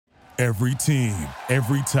Every team,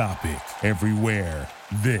 every topic, everywhere.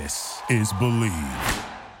 This is Believe.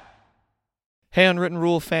 Hey, Unwritten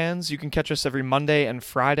Rule fans, you can catch us every Monday and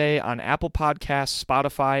Friday on Apple Podcasts,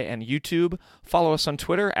 Spotify, and YouTube. Follow us on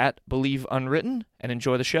Twitter at BelieveUnwritten and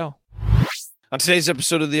enjoy the show. On today's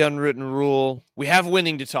episode of The Unwritten Rule, we have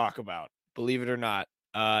winning to talk about, believe it or not.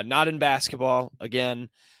 Not in basketball, again.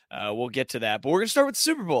 We'll get to that. But we're going to start with the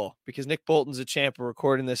Super Bowl because Nick Bolton's a champ. We're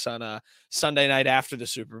recording this on a Sunday night after the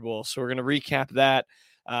Super Bowl. So we're going to recap that.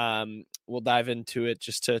 We'll dive into it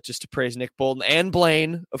just to praise Nick Bolton and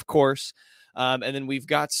Blaine, of course. And then we've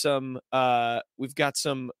got some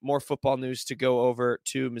more football news to go over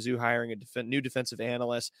to Mizzou hiring a new defensive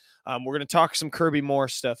analyst. We're going to talk some Kirby Moore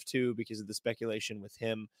stuff too because of the speculation with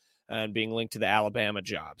him and being linked to the Alabama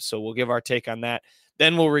job. So we'll give our take on that.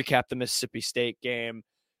 Then we'll recap the Mississippi State game.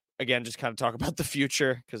 Again, just kind of talk about the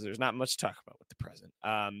future because there's not much to talk about with the present.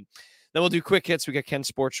 Then we'll do quick hits. We got Ken's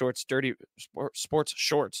Sports Shorts, Dirty Birds,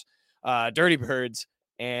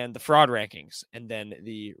 and the fraud rankings, and then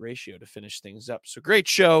the ratio to finish things up. So great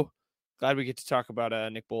show. Glad we get to talk about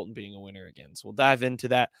Nick Bolton being a winner again. So we'll dive into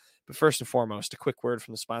that. But first and foremost, a quick word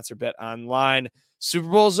from the sponsor, Bet Online. Super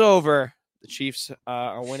Bowl's over. The Chiefs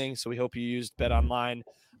are winning, so we hope you used Bet Online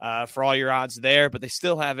for all your odds there. But they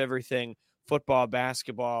still have everything. Football,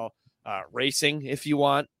 basketball, racing if you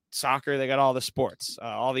want, soccer. They got all the sports,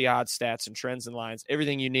 all the odds, stats, and trends and lines,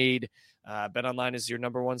 everything you need. BetOnline is your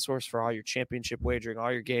number one source for all your championship wagering,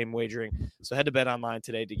 all your game wagering. So head to BetOnline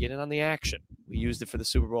today to get in on the action. We used it for the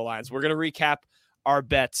Super Bowl lines. We're going to recap our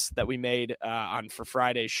bets that we made for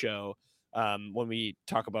Friday's show when we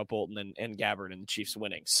talk about Bolton and Gabbert and the Chiefs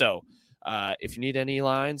winning. So if you need any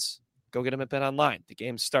lines, go get them at BetOnline. The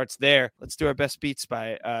game starts there. Let's do our best beats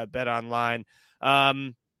by BetOnline.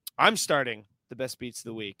 I'm starting the best beats of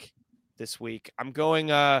the week this week. I'm going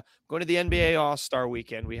to the NBA All-Star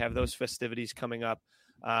Weekend. We have those festivities coming up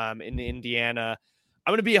in Indiana.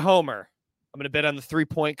 I'm going to be a homer. I'm going to bet on the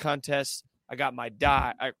 3-point contest. I got my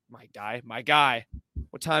guy.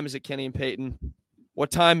 What time is it, Kenny and Peyton?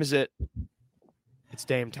 What time is it? It's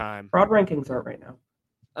Dame time. Broad rankings aren't right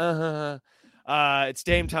now. It's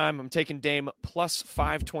Dame time. I'm taking Dame plus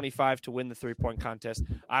 525 to win the 3-point contest.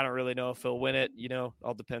 I don't really know if he'll win it.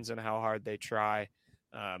 All depends on how hard they try.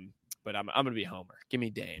 But I'm going to be a homer. Give me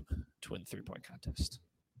Dame to win the 3-point contest.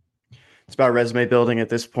 It's about resume building at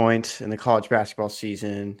this point in the college basketball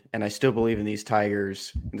season, and I still believe in these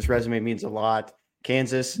Tigers. This resume means a lot.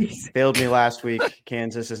 Kansas failed me last week.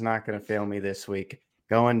 Kansas is not going to fail me this week.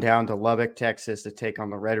 Going down to Lubbock, Texas to take on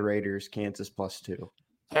the Red Raiders, Kansas +2.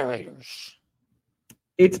 Raiders.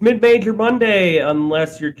 It's Mid-Major Monday,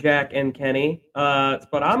 unless you're Jack and Kenny.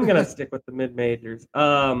 But I'm going to stick with the mid-majors.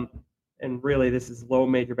 And really, this is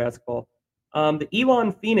low-major basketball. The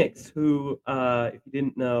Elon Phoenix, who, if you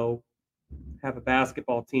didn't know, have a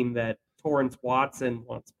basketball team that Torrance Watson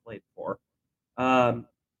once played for.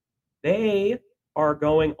 They are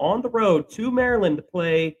going on the road to Maryland to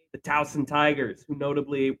play the Towson Tigers, who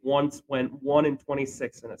notably once went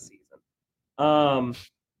 1-26 in a season.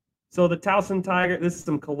 So the Towson Tiger, this is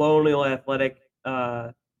some colonial athletic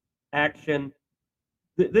action.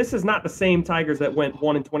 This is not the same Tigers that went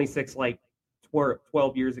 1-26 like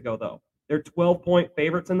 12 years ago, though. They're 12-point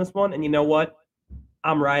favorites in this one, and you know what?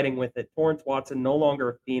 I'm riding with it. Torrance Watson, no longer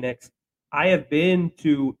a Phoenix. I have been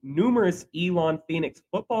to numerous Elon Phoenix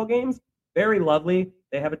football games. Very lovely.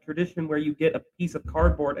 They have a tradition where you get a piece of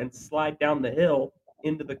cardboard and slide down the hill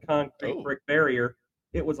into the concrete brick barrier.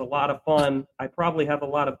 It was a lot of fun. I probably have a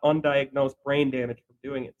lot of undiagnosed brain damage from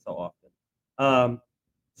doing it so often.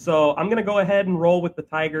 So I'm going to go ahead and roll with the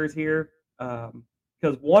Tigers here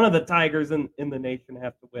because one of the Tigers in the nation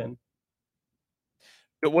have to win.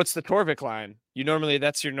 But what's the Torvik line?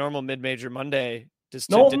 That's your normal mid-major Monday. Did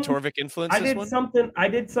Torvik influence this one? I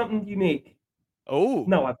did something unique. Oh.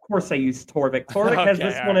 No, of course I used Torvik. Torvik has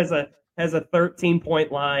this one as a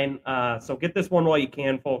 13-point line. So get this one while you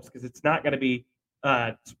can, folks, because it's not going to be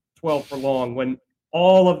 12 for long. When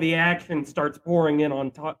all of the action starts pouring in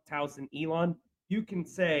on Towson Elon, you can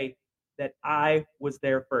say that I was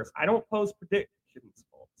there first. I don't post predictions,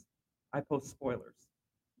 folks. I post spoilers.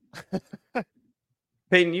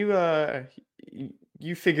 Peyton, you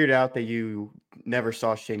figured out that you never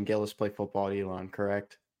saw Shane Gillis play football at Elon,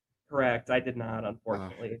 correct? Correct. I did not,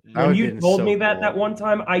 unfortunately. When you told me that one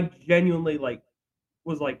time, I genuinely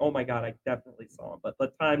was like, oh my God, I definitely saw him. But the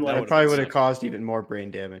time that probably would have caused even more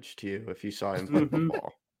brain damage to you if you saw him play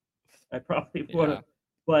football. I probably would have.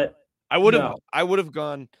 But I would have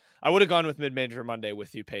gone with Mid-Major Monday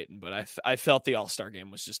with you, Peyton, but I felt the All-Star game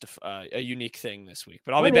was just a unique thing this week.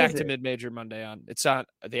 But I'll be back to Mid-Major Monday on. It's on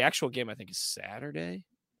the actual game. I think is Saturday.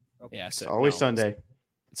 Okay. Yeah, It's always Sunday.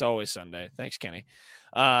 It's always Sunday. Thanks, Kenny.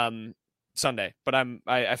 Sunday, but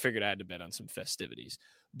I figured I had to bet on some festivities.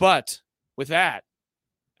 But with that,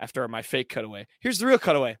 after my fake cutaway, here's the real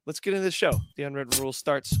cutaway. Let's get into the show. The Unwritten Rule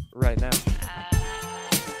starts right now.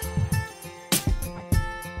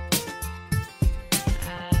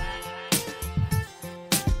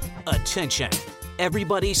 Attention.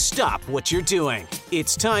 Everybody stop what you're doing.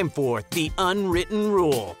 It's time for The Unwritten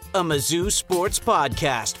Rule, a Mizzou sports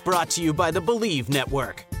podcast brought to you by the Believe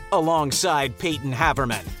Network, alongside Peyton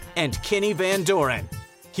Haverman and Kenny Van Doren.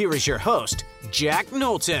 Here is your host, Jack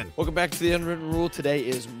Knowlton. Welcome back to The Unwritten Rule. Today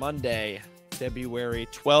is Monday, February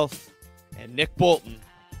 12th, and Nick Bolton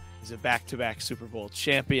is a back-to-back Super Bowl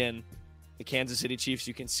champion. The Kansas City Chiefs,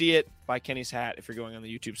 you can see it by Kenny's hat if you're going on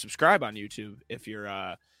the YouTube. Subscribe on YouTube if you're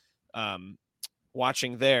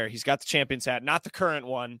watching there. He's got the champion's hat, not the current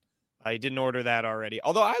one. I didn't order that already.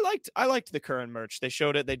 Although I liked the current merch. They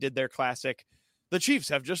showed it. They did their classic. The Chiefs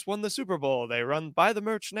have just won the Super Bowl. They run by the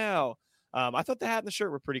merch now. I thought the hat and the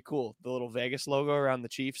shirt were pretty cool. The little Vegas logo around the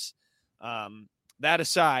Chiefs. That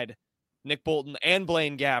aside, Nick Bolton and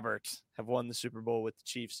Blaine Gabbert have won the Super Bowl with the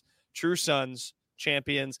Chiefs. True sons,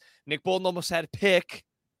 champions. Nick Bolton almost had a pick.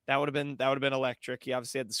 That would have been electric. He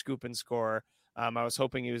obviously had the scoop and score. I was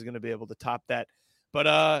hoping he was going to be able to top that.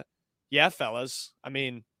 But, yeah, fellas, I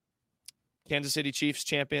mean, Kansas City Chiefs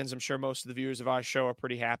champions. I'm sure most of the viewers of our show are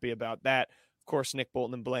pretty happy about that. Of course, Nick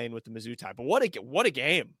Bolton and Blaine with the Mizzou tie. But what a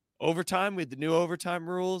game. Overtime with the new overtime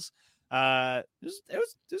rules. It was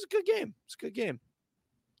a good game. It's a good game.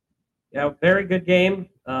 Yeah, very good game,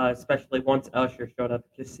 especially once Usher showed up.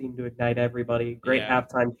 It just seemed to ignite everybody. Great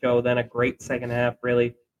halftime show, then a great second half,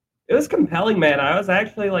 really. It was compelling, man. I was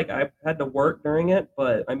actually I had to work during it,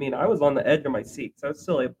 but I mean, I was on the edge of my seat, so I was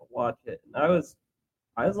still able to watch it. And I was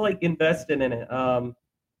invested in it.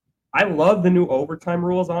 I love the new overtime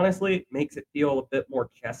rules, honestly. It makes it feel a bit more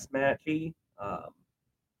chess matchy,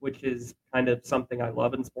 which is kind of something I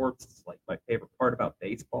love in sports. It's like my favorite part about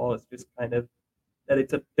baseball is just kind of that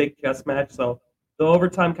it's a big chess match. So the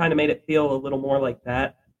overtime kind of made it feel a little more like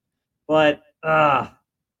that. But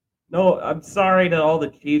no, I'm sorry to all the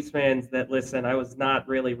Chiefs fans that listen. I was not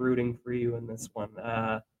really rooting for you in this one.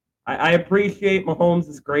 I appreciate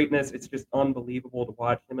Mahomes' greatness. It's just unbelievable to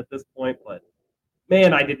watch him at this point. But,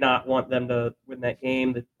 man, I did not want them to win that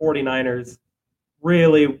game. The 49ers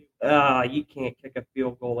really, you can't kick a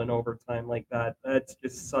field goal in overtime like that. That's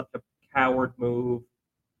just such a coward move.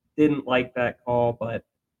 Didn't like that call. But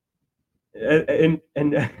and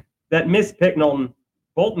that missed pick,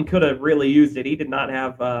 Bolton could have really used it. He did not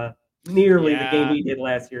have nearly the game he did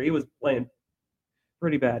last year. He was playing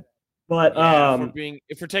pretty bad. But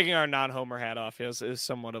if we're taking our non-homer hat off, it was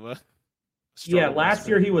somewhat of a last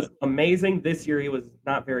year he was amazing. This year he was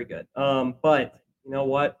not very good. But you know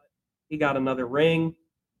what? He got another ring.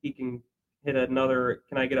 He can hit another.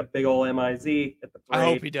 Can I get a big old MIZ at the parade? I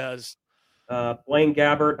hope he does. Blaine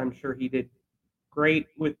Gabbert, I'm sure he did great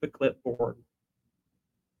with the clipboard.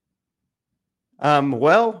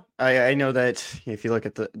 Well, I know that if you look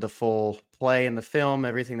at the full play in the film,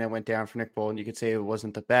 everything that went down for Nick Bolton, you could say it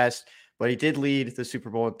wasn't the best, but he did lead the Super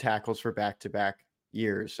Bowl in tackles for back-to-back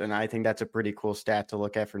years. And I think that's a pretty cool stat to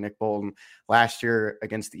look at for Nick Bolton. Last year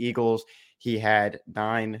against the Eagles, he had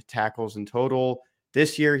 9 tackles in total.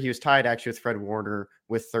 This year, he was tied actually with Fred Warner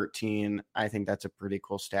with 13. I think that's a pretty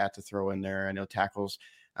cool stat to throw in there. I know tackles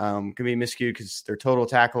can be miscued because they're total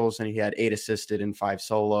tackles, and he had 8 assisted and 5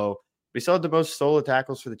 solo. We still had the most solo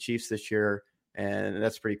tackles for the Chiefs this year, and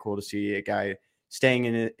that's pretty cool to see a guy staying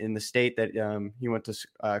in the state that he went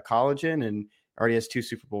to college in and already has 2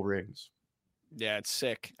 Super Bowl rings. Yeah, it's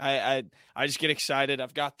sick. I just get excited.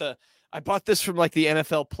 I bought this from like the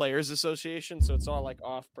NFL Players Association, so it's all like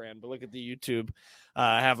off-brand. But look at the YouTube.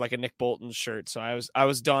 I have like a Nick Bolton shirt, so I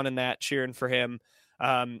was donning that, cheering for him.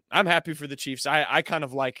 I'm happy for the Chiefs. I kind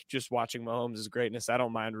of like just watching Mahomes' greatness. I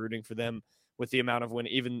don't mind rooting for them. With the amount of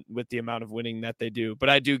even with the amount of winning that they do. But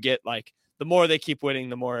I do get like the more they keep winning,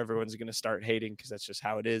 the more everyone's going to start hating because that's just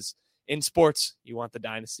how it is in sports. You want the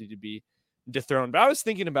dynasty to be dethroned. But I was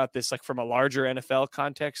thinking about this like from a larger NFL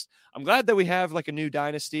context. I'm glad that we have like a new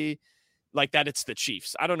dynasty like that. It's the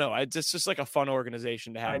Chiefs. I don't know. It's just like a fun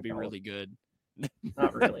organization to have be really good.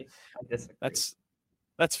 Not really. I disagree.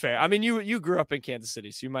 That's fair. I mean, you grew up in Kansas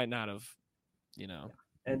City, so you might not have,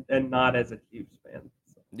 and not as a Chiefs fan.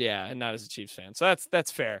 Yeah, and not as a Chiefs fan. So that's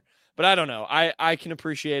fair. But I don't know. I can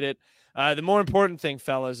appreciate it. The more important thing,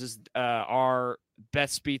 fellas, is our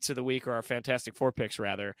best beats of the week, or our Fantastic Four picks,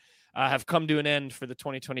 rather, have come to an end for the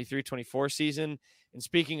 2023-24 season. And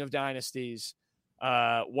speaking of dynasties,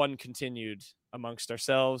 one continued amongst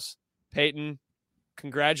ourselves. Peyton,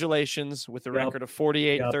 congratulations with a record of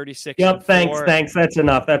 48-36. Yep, thanks. That's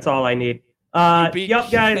enough. That's all I need.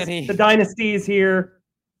 Yep, guys, Kenny. the dynasty is here.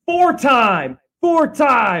 Four-time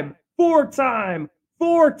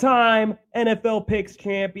NFL picks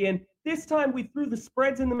champion. This time we threw the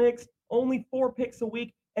spreads in the mix, only 4 picks a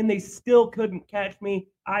week, and they still couldn't catch me.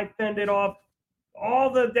 I fended off all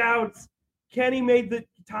the doubts. Kenny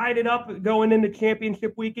tied it up going into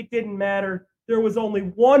championship week. It didn't matter. There was only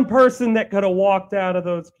one person that could have walked out of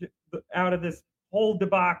this whole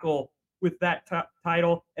debacle with that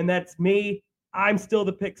title, and that's me. I'm still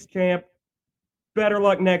the picks champ. Better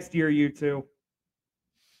luck next year, you two.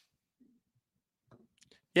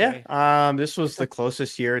 Yeah, this was the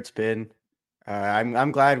closest year it's been.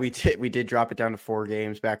 I'm glad we did drop it down to 4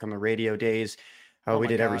 games back on the radio days. We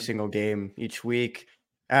did every single game each week,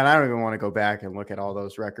 and I don't even want to go back and look at all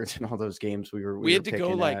those records and all those games we had to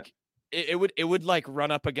go at. It would like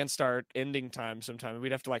run up against our ending time sometime.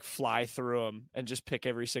 We'd have to like fly through them and just pick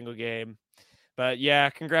every single game. But yeah,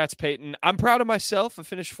 congrats, Peyton. I'm proud of myself. I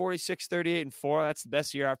finished 46-38-4. That's the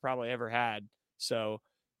best year I've probably ever had. So,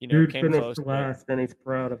 Dude came finished close. last, and he's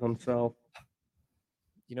proud of himself.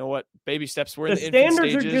 You know what? Baby steps. We're The in the infant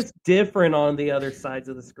standards stages. are just different on the other sides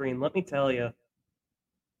of the screen. Let me tell you.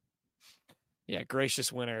 Yeah,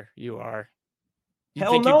 gracious winner you are.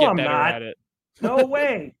 Hell no, I'm better not. at it. No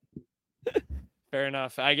way. Fair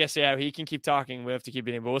enough. I guess, yeah, he can keep talking. We have to keep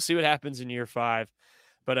beating him, but we'll see what happens in year 5.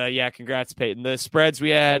 But, yeah, congrats, Peyton. The spreads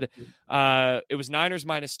we had, it was Niners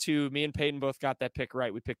 -2. Me and Peyton both got that pick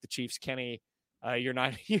right. We picked the Chiefs. Kenny, your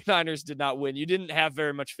Niners did not win. You didn't have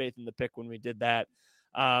very much faith in the pick when we did that.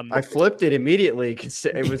 I flipped it immediately because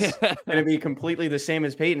it was going to be completely the same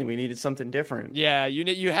as Peyton. We needed something different. Yeah,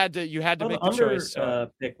 you had to make the choice.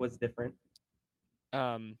 So. Pick was different.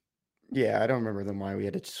 Yeah, I don't remember then why we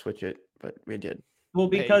had to switch it, but we did. Well,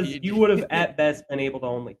 because you would have at best been able to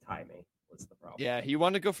only tie me. Was the problem? Yeah, he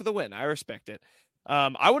wanted to go for the win. I respect it.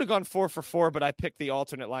 I would have gone 4 for 4, but I picked the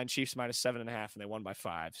alternate line Chiefs -7.5, and they won by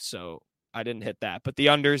 5. So I didn't hit that, but the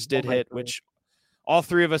unders did hit, which all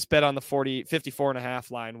 3 of us bet on the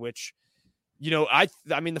 54.5 line, which, I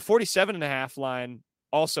mean, the 47.5 line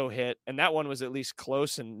also hit, and that one was at least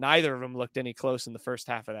close, and neither of them looked any close in the first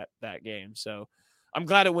half of that game. So I'm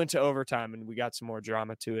glad it went to overtime and we got some more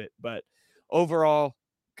drama to it. But overall,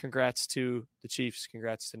 congrats to the Chiefs.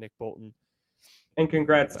 Congrats to Nick Bolton. And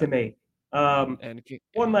congrats to me.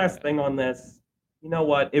 One last thing on this. You know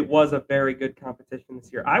what? It was a very good competition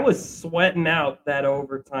this year. I was sweating out that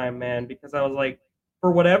overtime, man, because I was like,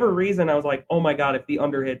 for whatever reason, I was like, oh my God, if the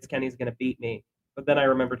under hits, Kenny's going to beat me. But then I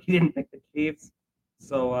remembered he didn't pick the Chiefs.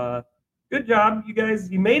 So good job, you guys.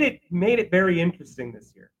 You made it very interesting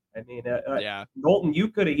this year. I mean, yeah, Bolton, you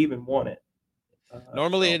could have even won it.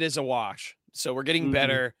 Normally it is a wash. So we're getting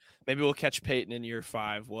better. Maybe we'll catch Peyton in year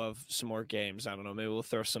 5. We'll have some more games. I don't know. Maybe we'll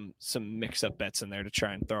throw some mix-up bets in there to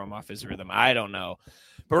try and throw him off his rhythm. I don't know.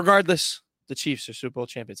 But regardless, the Chiefs are Super Bowl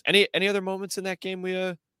champions. Any other moments in that game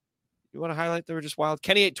you want to highlight that were just wild?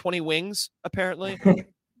 Kenny ate 20 wings, apparently.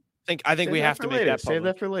 I think we have to make that public. Save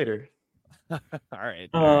that for later. All right.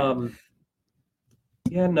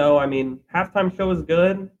 Yeah, no, I mean, halftime show was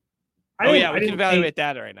good. We can evaluate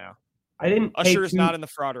that right now. I didn't. Usher is not in the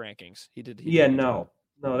fraud rankings. He did. No,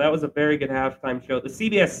 that was a very good halftime show. The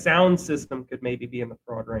CBS sound system could maybe be in the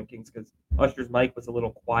fraud rankings because Usher's mic was a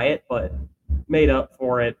little quiet, but made up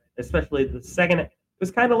for it. Especially the second. It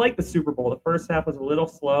was kind of like the Super Bowl. The first half was a little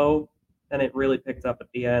slow, then it really picked up at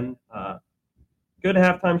the end. Good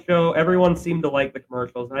halftime show. Everyone seemed to like the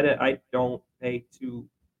commercials. I don't pay too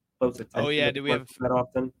close attention. Oh yeah, do we have that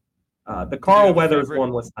often? The Carl Weathers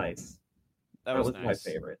one was nice. That was nice. My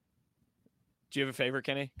favorite. Do you have a favorite,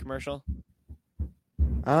 Kenny, commercial?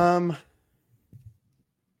 I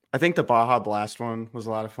think the Baja Blast one was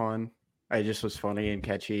a lot of fun. It just was funny and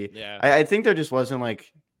catchy. Yeah. I think there just wasn't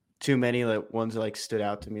like too many ones that like stood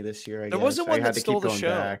out to me this year. There wasn't one that stole the show.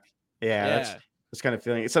 Back. Yeah. That's kind of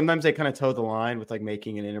feeling. Sometimes they kind of toe the line with like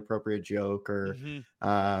making an inappropriate joke or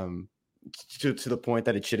to the point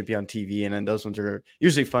that it shouldn't be on TV. And then those ones are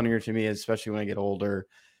usually funnier to me, especially when I get older.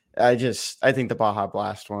 I think the Baja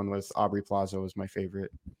Blast one with Aubrey Plaza was my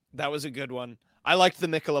favorite. That was a good one. I liked the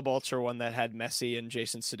Michelob Ultra one that had Messi and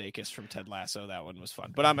Jason Sudeikis from Ted Lasso. That one was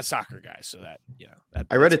fun. But I'm a soccer guy, so that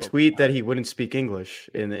I read a tweet that he wouldn't speak English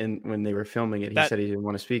in when they were filming it. He said he didn't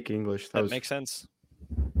want to speak English. That makes sense.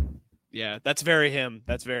 Yeah, that's very him.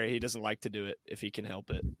 He doesn't like to do it if he can help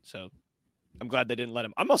it. So I'm glad they didn't let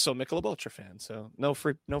him. I'm also a Michelob Ultra fan, so no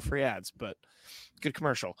free ads, but good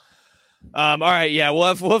commercial. All right, yeah, we'll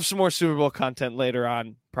have some more Super Bowl content later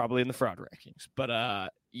on, probably in the fraud rankings.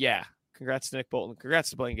 But yeah, Congrats to Nick Bolton.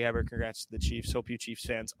 Congrats to Blaine Gabbert. Congrats to the Chiefs. Hope you Chiefs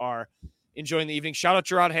fans are enjoying the evening. Shout out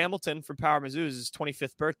Gerard Hamilton from Power Mizzou. It's his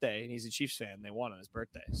 25th birthday, and he's a Chiefs fan. They won on his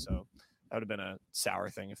birthday, so that would have been a sour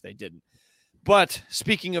thing if they didn't. But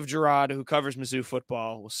speaking of Gerard, who covers Mizzou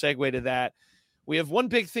football, we'll segue to that. We have one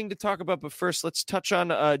big thing to talk about, but first let's touch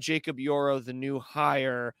on Jacob Yoro, the new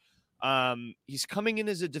hire. He's coming in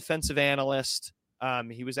as a defensive analyst.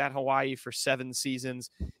 He was at Hawaii for 7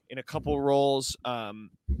 seasons in a couple roles.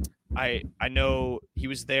 I know he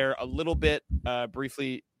was there a little bit,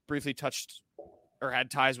 briefly touched or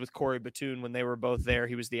had ties with Corey Batoon when they were both there.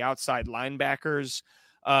 He was the outside linebackers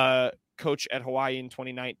coach at Hawaii in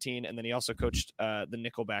 2019, and then he also coached the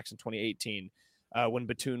Nickelbacks in 2018 when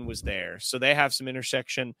Batoon was there. So they have some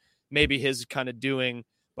intersection, maybe his kind of doing.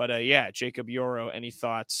 But yeah, Jacob Yoro, any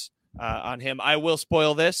thoughts on him? I will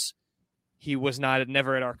spoil this. He was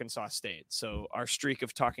never at Arkansas State. So our streak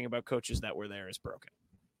of talking about coaches that were there is broken.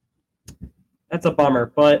 That's a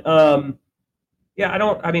bummer. But yeah,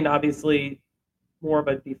 obviously more of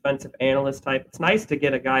a defensive analyst type. It's nice to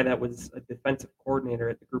get a guy that was a defensive coordinator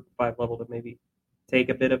at the Group of 5 level to maybe take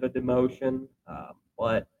a bit of a demotion.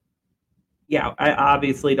 But yeah, I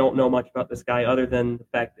obviously don't know much about this guy other than the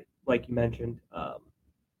fact that, like you mentioned,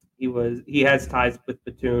 he has ties with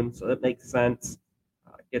Batoon, so that makes sense.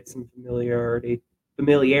 Get some familiarity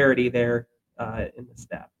there in the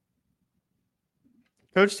staff.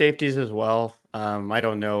 Coach safeties as well. I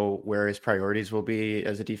don't know where his priorities will be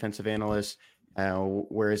as a defensive analyst,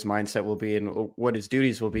 where his mindset will be, and what his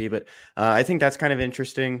duties will be. But I think that's kind of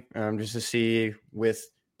interesting just to see with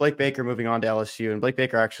Blake Baker moving on to LSU. And Blake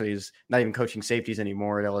Baker actually is not even coaching safeties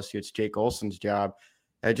anymore at LSU. It's Jake Olson's job.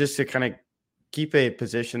 Just to kind of keep a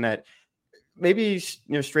position that maybe,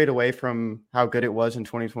 strayed away from how good it was in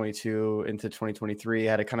 2022 into 2023,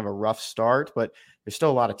 had a kind of a rough start, but there's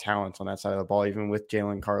still a lot of talent on that side of the ball, even with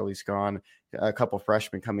Jalen Carley's gone, a couple of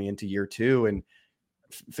freshmen coming into year 2, and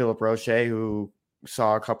Philip Roche, who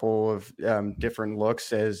saw a couple of different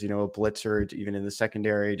looks as, a blitzer, even in the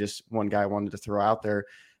secondary, just one guy wanted to throw out there.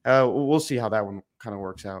 We'll see how that one kind of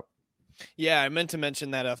works out. Yeah, I meant to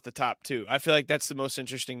mention that off the top too. I feel like that's the most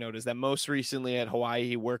interesting note, is that most recently at Hawaii,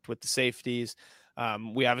 he worked with the safeties.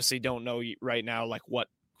 We obviously don't know right now like what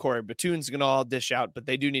Corey Batoon's going to all dish out, but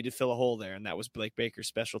they do need to fill a hole there, and that was Blake Baker's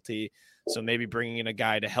specialty. So maybe bringing in a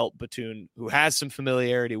guy to help Batoon who has some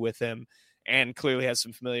familiarity with him and clearly has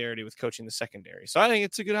some familiarity with coaching the secondary. So I think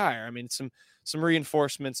it's a good hire. I mean, some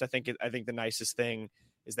reinforcements. I think the nicest thing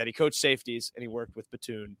is that he coached safeties and he worked with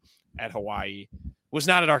Batoon at Hawaii. Was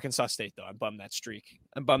not at Arkansas State though. I'm bummed that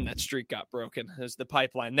streak got broken. There's the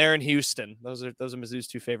pipeline there in Houston. Those are Mizzou's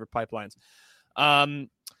 2 favorite pipelines.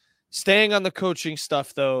 Staying on the coaching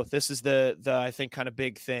stuff though, this is the I think kind of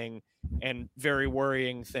big thing and very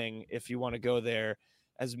worrying thing if you want to go there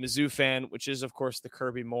as a Mizzou fan, which is of course the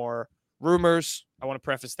Kirby Moore rumors. I want to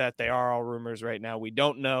preface that they are all rumors right now. We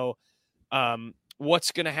don't know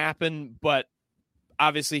what's going to happen, but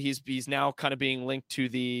obviously he's now kind of being linked to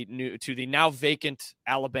the now vacant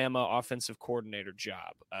Alabama offensive coordinator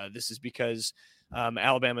job. This is because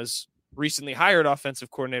Alabama's recently hired offensive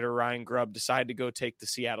coordinator Ryan Grubb decided to go take the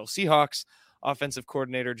Seattle Seahawks offensive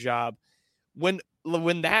coordinator job. When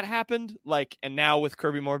that happened, and now with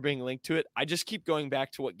Kirby Moore being linked to it, I just keep going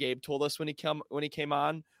back to what Gabe told us when he came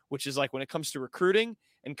on, which is when it comes to recruiting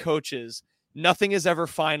and coaches, nothing is ever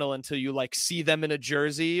final until you see them in a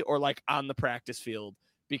jersey or on the practice field,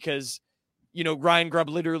 because, Ryan Grubb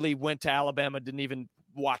literally went to Alabama, didn't even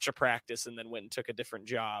watch a practice, and then went and took a different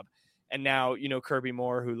job. And now, Kirby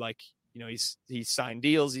Moore, who he's signed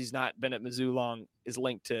deals, he's not been at Mizzou long, is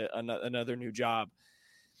linked to another new job.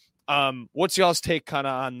 What's y'all's take kind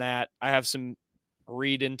of on that? I have some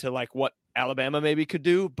read into what Alabama maybe could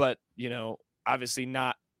do, but, obviously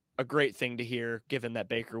not a great thing to hear given that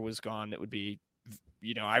Baker was gone. It would be,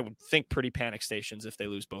 I would think pretty panic stations if they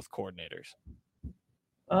lose both coordinators.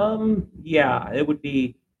 Yeah, it would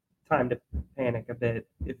be time to panic a bit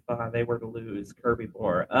if they were to lose Kirby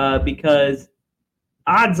Moore, because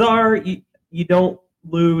odds are you don't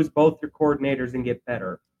lose both your coordinators and get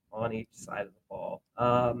better on each side of the ball.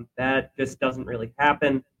 That just doesn't really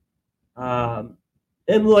happen. And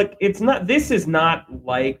look, this is not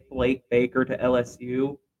like Blake Baker to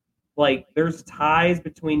LSU. There's ties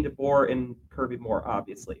between DeBoer and Kirby Moore,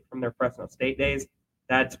 obviously, from their Fresno State days.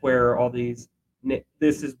 That's where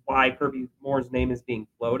this is why Kirby Moore's name is being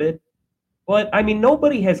floated. But,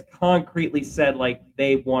 nobody has concretely said,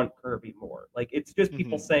 they want Kirby Moore. It's just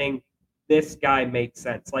people saying this guy makes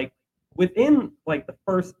sense. Within, the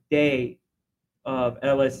first day of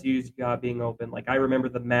LSU's job being open, I remember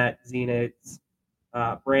the Matt Zenitz,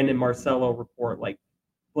 Brandon Marcello report,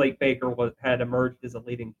 Blake Baker had emerged as a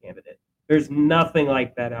leading candidate. There's nothing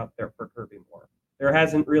like that out there for Kirby Moore. There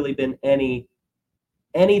hasn't really been anything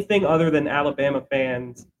other than Alabama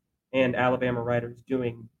fans and Alabama writers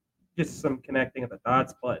doing just some connecting of the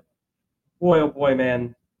dots. But boy, oh boy,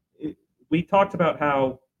 man, we talked about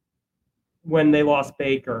how when they lost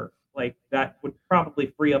Baker, like that would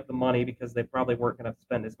probably free up the money because they probably weren't going to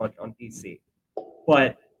spend as much on DC.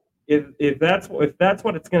 But if that's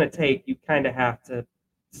what it's going to take, you kind of have to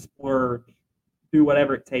splurge, do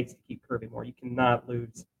whatever it takes to keep Kirby Moore. You cannot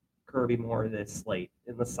lose Kirby Moore this late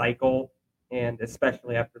in the cycle, and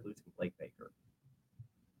especially after losing Blake Baker.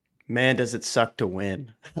 Man, does it suck to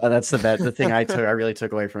win? That's the thing I really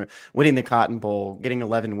took away from it. Winning the Cotton Bowl, getting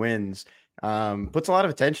 11 wins, puts a lot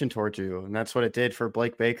of attention towards you, and that's what it did for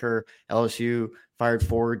Blake Baker. LSU fired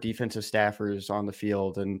 4 defensive staffers on the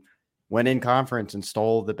field and went in conference and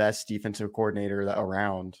stole the best defensive coordinator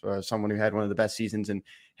around, someone who had one of the best seasons and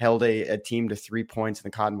held a team to 3 points in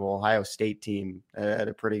the Cotton Bowl. Ohio State team had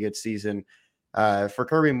a pretty good season. For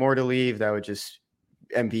Kirby Moore to leave, that would just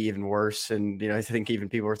be even worse. And, I think even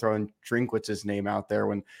people were throwing Drinkwitz's name out there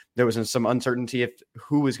when there was some uncertainty if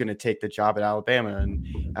who was going to take the job at Alabama. And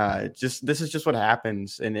this is just what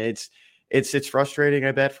happens. And it's frustrating,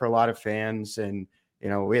 I bet, for a lot of fans. And,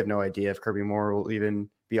 we have no idea if Kirby Moore will even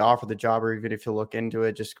be offered the job, or even if you look into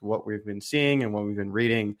it, just what we've been seeing and what we've been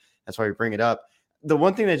reading. That's why we bring it up. The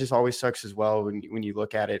one thing that just always sucks as well when you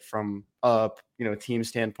look at it from a team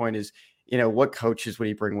standpoint is, what coaches would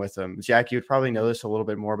he bring with him? Jack, you would probably know this a little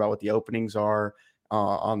bit more about what the openings are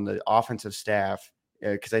on the offensive staff,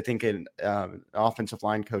 because I think an offensive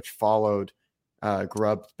line coach followed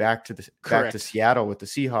Grubb back to Seattle with the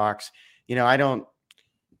Seahawks. I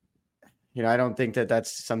don't think that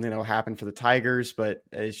that's something that will happen for the Tigers, but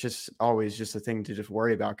it's just always just a thing to just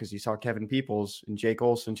worry about, because you saw Kevin Peoples and Jake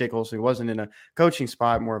Olson. Jake Olson wasn't in a coaching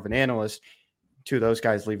spot, more of an analyst. 2 of those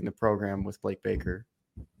guys leaving the program with Blake Baker.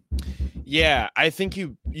 Yeah, I think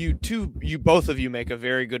you both of you make a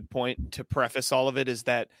very good point to preface all of it, is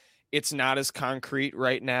that it's not as concrete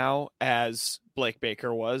right now as Blake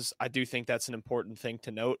Baker was. I do think that's an important thing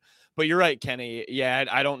to note. But you're right, Kenny. Yeah,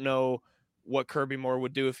 I don't know what Kirby Moore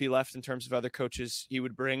would do if he left in terms of other coaches he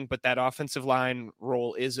would bring, but that offensive line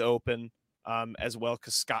role is open as well,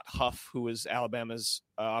 because Scott Huff, who was Alabama's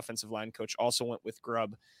offensive line coach, also went with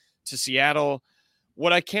Grubb to Seattle.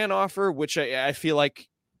 What I can offer, which I feel like,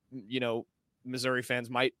 Missouri fans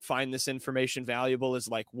might find this information valuable, is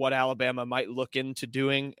like what Alabama might look into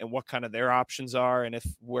doing and what kind of their options are, and if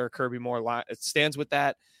where Kirby Moore stands with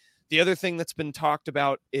that. The other thing that's been talked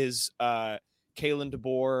about is Kalen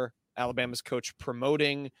DeBoer, Alabama's coach,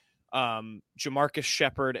 promoting Jamarcus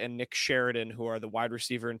Shepard and Nick Sheridan, who are the wide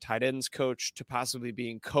receiver and tight ends coach, to possibly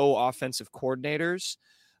being co-offensive coordinators,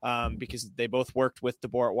 because they both worked with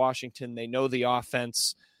DeBoer at Washington. They know the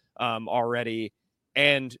offense already.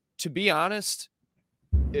 And to be honest,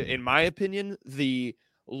 in my opinion, the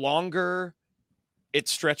longer it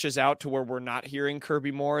stretches out to where we're not hearing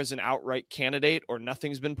Kirby Moore as an outright candidate or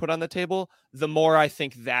nothing's been put on the table, the more I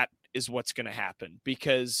think that is what's going to happen.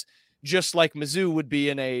 Because just like Mizzou would be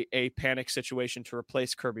in a panic situation to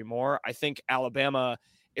replace Kirby Moore, I think Alabama,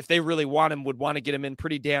 if they really want him, would want to get him in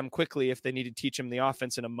pretty damn quickly if they need to teach him the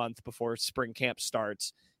offense in a month before spring camp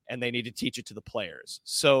starts, and they need to teach it to the players.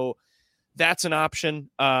 So that's an option.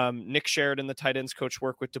 Nick Sheridan, the tight ends coach,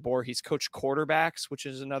 worked with DeBoer. He's coached quarterbacks, which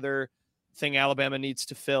is another thing Alabama needs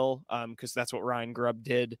to fill, because that's what Ryan Grubb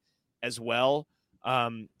did as well.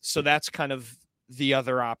 So that's kind of the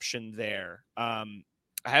other option there. I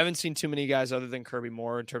haven't seen too many guys other than Kirby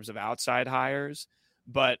Moore in terms of outside hires,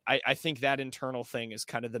 but I think that internal thing is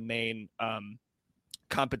kind of the main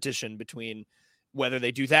competition between whether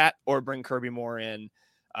they do that or bring Kirby Moore in.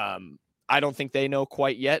 I don't think they know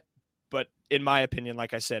quite yet. But in my opinion,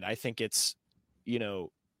 like I said, I think it's,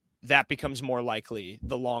 that becomes more likely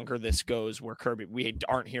the longer this goes, where we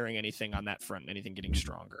aren't hearing anything on that front, anything getting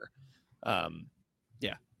stronger.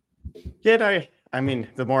 Yeah. Yeah. I mean,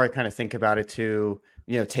 the more I kind of think about it too,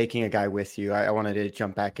 taking a guy with you, I wanted to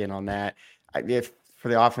jump back in on that. If for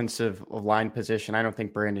the offensive line position, I don't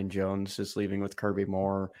think Brandon Jones is leaving with Kirby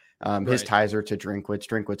Moore. His ties are to Drinkwitz.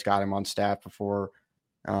 Drinkwitz got him on staff before.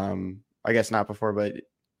 I guess not before, but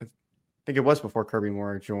I think it was before Kirby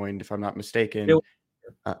Moore joined, if I'm not mistaken. It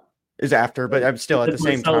was after, but I'm still at the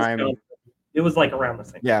same time. It was like around the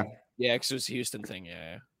same. Yeah. Yeah, because it was a Houston thing.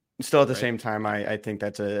 Yeah. Still at the same time, I think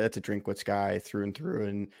that's a Drinkwitz guy through and through.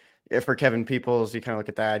 And if for Kevin Peoples, you kind of look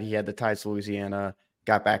at that, he had the ties to Louisiana,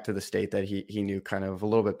 got back to the state that he knew kind of a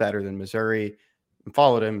little bit better than Missouri, and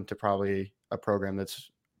followed him to probably a program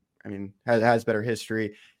that's has better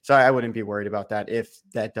history. So I wouldn't be worried about that if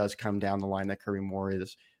that does come down the line that Kirby Moore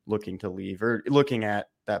is looking to leave or looking at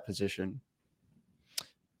that position.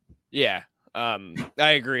 Yeah. I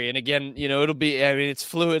agree. And again, it'll be, it's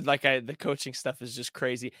fluid. Like the coaching stuff is just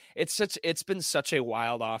crazy. It's been such a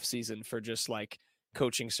wild off season for just like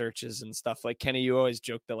coaching searches and stuff. Like Kenny, you always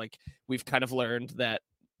joke that like we've kind of learned that,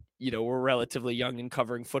 we're relatively young in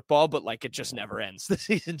covering football, but like it just never ends. The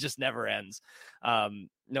season just never ends,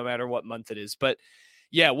 no matter what month it is. But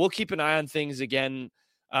yeah, we'll keep an eye on things again.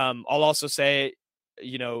 I'll also say,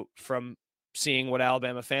 from seeing what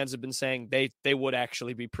Alabama fans have been saying, they would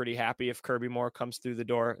actually be pretty happy if Kirby Moore comes through the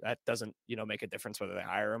door. That doesn't, make a difference whether they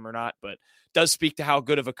hire him or not, but does speak to how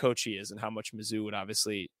good of a coach he is and how much Mizzou would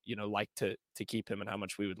obviously, like to keep him and how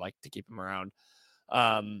much we would like to keep him around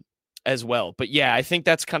as well. But yeah, I think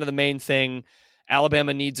that's kind of the main thing.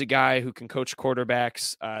 Alabama needs a guy who can coach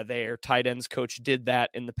quarterbacks. Their tight ends coach did that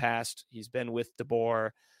in the past. He's been with DeBoer.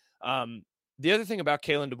 The other thing about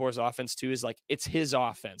Kalen DeBoer's offense too is like it's his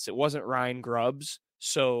offense. It wasn't Ryan Grubb's.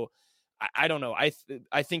 So I don't know.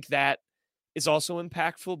 I think that is also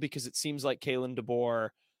impactful because it seems like Kalen DeBoer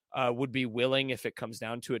would be willing, if it comes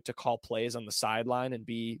down to it, to call plays on the sideline and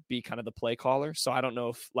be kind of the play caller. So I don't know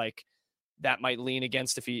if like that might lean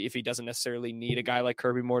against if he doesn't necessarily need a guy like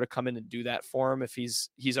Kirby Moore to come in and do that for him. If he's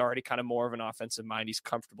already kind of more of an offensive mind, he's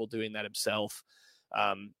comfortable doing that himself.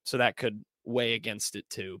 So that could weigh against it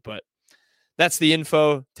too. But that's the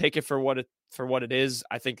info. Take it for what it is.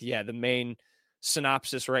 I think, yeah, the main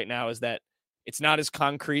synopsis right now is that it's not as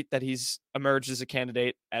concrete that he's emerged as a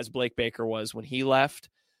candidate as Blake Baker was when he left,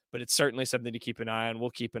 but it's certainly something to keep an eye on. We'll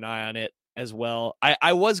keep an eye on it as well.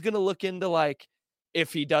 I was going to look into like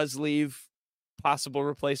if he does leave, possible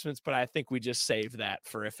replacements, but I think we just save that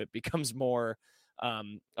for if it becomes more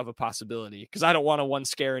of a possibility, because I don't want to one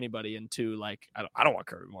scare anybody, and two, like I don't want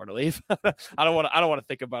Kirby Moore to leave. I don't want to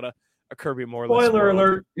think about a Kirby Moore. Spoiler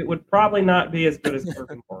alert: it would probably not be as good as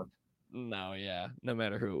Kirby Moore. No, yeah, no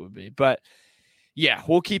matter who it would be, but yeah,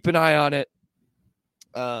 we'll keep an eye on it,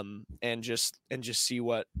 and just see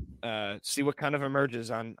what kind of emerges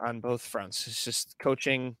on both fronts. It's just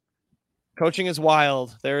coaching is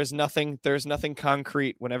wild. There's nothing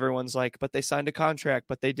concrete when everyone's like, but they signed a contract,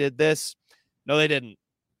 but they did this. No, they didn't.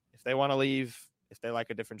 If they want to leave, if they like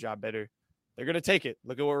a different job better, they're going to take it.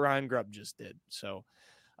 Look at what Ryan Grubb just did. So,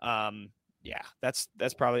 yeah, that's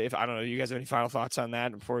probably, if I don't know, you guys have any final thoughts on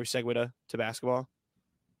that before we segue to basketball?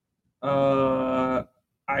 I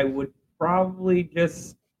would probably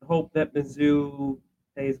just hope that Mizzou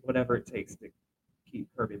pays whatever it takes to keep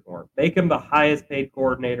Kirby Moore. Make him the highest paid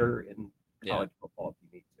coordinator in college football if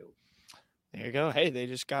you need to. There you go. Hey, they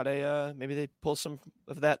just got maybe they pull some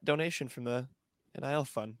of that donation from the NIL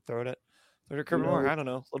fund. Throw it at Kirby Moore. I don't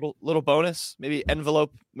know. Little bonus. Maybe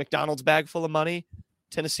envelope McDonald's bag full of money.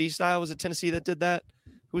 Tennessee style. Was it Tennessee that did that?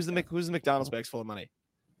 Who's the McDonald's bags full of money?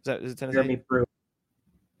 Is it Tennessee? Jeremy Pruitt.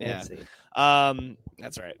 Yeah.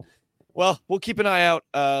 That's right. Well, we'll keep an eye out.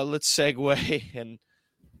 Let's segue and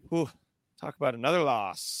talk about another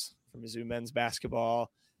loss for Mizzou men's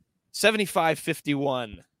basketball.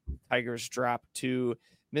 75-51. Tigers drop to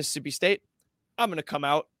Mississippi State. I'm going to come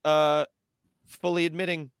out fully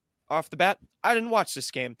admitting off the bat, I didn't watch this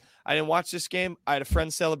game. I had a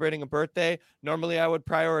friend celebrating a birthday. Normally, I would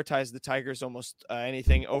prioritize the Tigers almost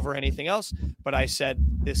anything over anything else, but I said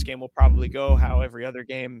this game will probably go how every other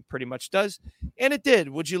game pretty much does, and it did.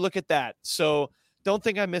 Would you look at that? So don't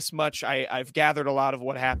think I missed much. I've gathered a lot of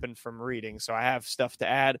what happened from reading, so I have stuff to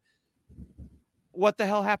add. What the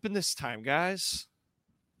hell happened this time, guys?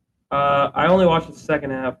 I only watched the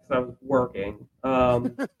second half because I was working.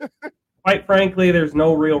 Quite frankly, there's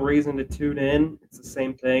no real reason to tune in. It's the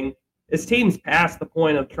same thing. This team's past the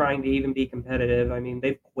point of trying to even be competitive. I mean,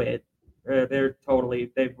 they've quit. They've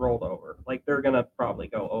rolled over. Like, they're going to probably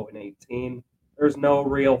go 0-18. There's no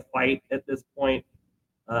real fight at this point.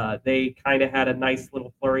 They kind of had a nice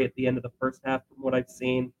little flurry at the end of the first half from what I've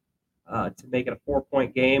seen to make it a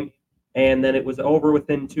 4-point game. And then it was over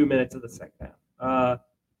within 2 minutes of the second half.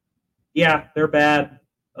 Yeah, they're bad.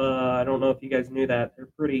 I don't know if you guys knew that. They're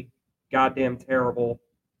pretty goddamn terrible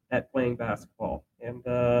at playing basketball. And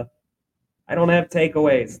I don't have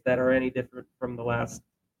takeaways that are any different from the last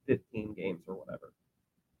 15 games or whatever.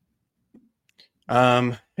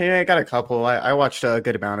 Hey, I got a couple. I watched a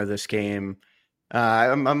good amount of this game.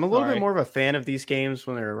 I'm a little bit more of a fan of these games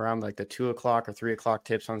when they're around like the 2 o'clock or 3 o'clock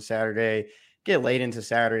tips on Saturday. Get late into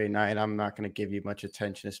Saturday night, I'm not going to give you much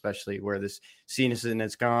attention, especially where this season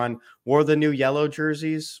has gone. Wore the new yellow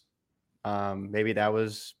jerseys. Maybe that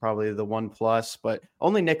was probably the one plus, but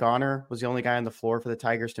only Nick Honor was the only guy on the floor for the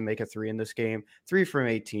Tigers to make a three in this game. 3 from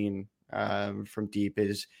 18 from deep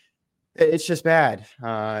it's just bad.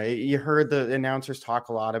 You heard the announcers talk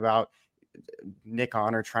a lot about Nick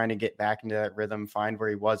Honor trying to get back into that rhythm, find where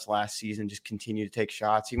he was last season, just continue to take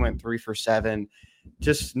shots. He went 3 for 7.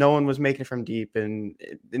 Just no one was making it from deep, and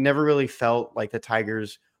it never really felt like the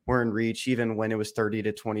Tigers were in reach, even when it was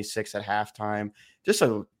 30-26 at halftime. Just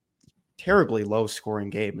a terribly low scoring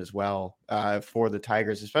game as well for the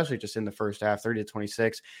Tigers, especially just in the first half,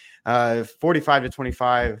 30-26,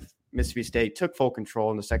 45-25. Mississippi State took full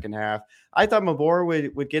control in the second half. I thought Mabor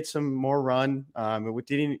would get some more run.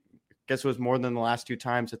 It was more than the last 2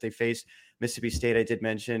 times that they faced Mississippi State. I did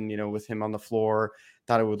mention, with him on the floor,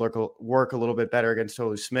 thought it would work a little bit better against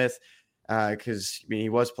Tolu Smith because he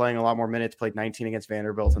was playing a lot more minutes, played 19 against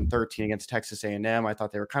Vanderbilt and 13 against Texas A&M. I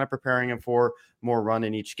thought they were kind of preparing him for more run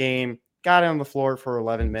in each game. Got him on the floor for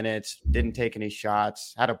 11 minutes, didn't take any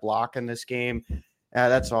shots, had a block in this game.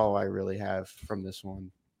 That's all I really have from this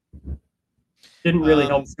one. Didn't really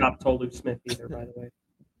help stop Tolu Smith either, by the way.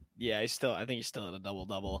 Yeah, I think he's still at a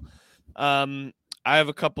double-double. I have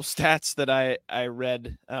a couple stats that I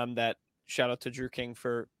read that shout out to Drew King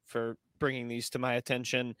for bringing these to my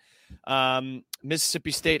attention.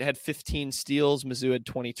 Mississippi State had 15 steals. Mizzou had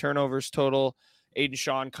 20 turnovers total. Aiden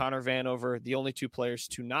Shaw and Connor Vanover, the only 2 players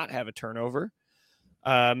to not have a turnover.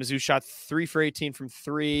 Mizzou shot 3 for 18 from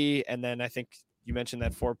 3. And then I think you mentioned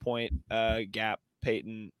that 4-point gap,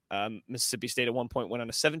 Peyton. Mississippi State at one point went on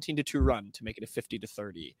a 17-2 run to make it a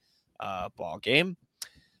 50-30 ball game.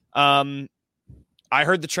 I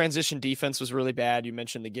heard the transition defense was really bad. You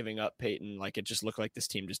mentioned the giving up, Peyton. Like, it just looked like this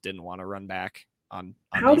team just didn't want to run back on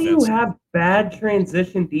How defense. do you have bad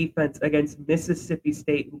transition defense against Mississippi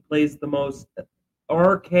State, who plays the most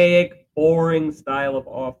archaic, boring style of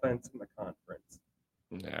offense in the conference?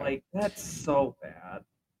 Yeah. Like, that's so bad.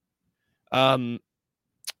 I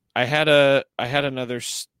had another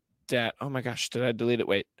stat. Oh my gosh, did I delete it?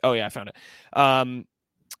 Wait. Oh yeah, I found it.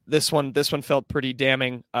 This one felt pretty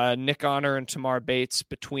damning. Nick Honor and Tamar Bates,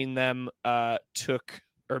 between them,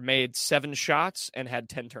 made 7 shots and had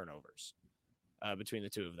 10 turnovers between the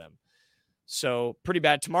 2 of them. So pretty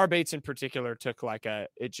bad. Tamar Bates in particular took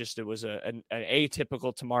it was an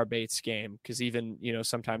atypical Tamar Bates game, because even,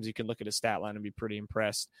 sometimes you can look at a stat line and be pretty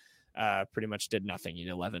impressed. Pretty much did nothing.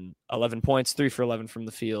 11 points, 3 for 11 from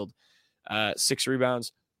the field, 6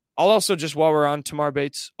 rebounds. I'll also, just while we're on Tamar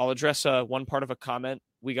Bates, I'll address one part of a comment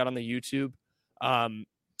we got on the YouTube.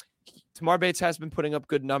 Tamar Bates has been putting up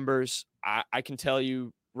good numbers. I can tell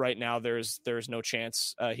you right now, there's no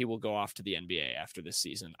chance he will go off to the NBA after this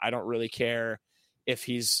season. I don't really care if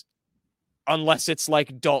unless it's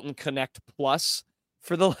like Dalton Connect plus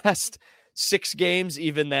for the last 6 games.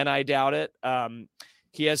 Even then, I doubt it.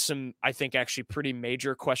 He has some, I think, actually pretty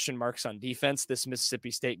major question marks on defense. This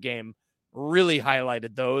Mississippi State game really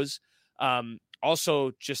highlighted those.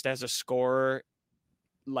 Also, just as a scorer,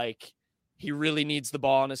 like, he really needs the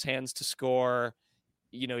ball in his hands to score.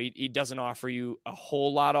 He doesn't offer you a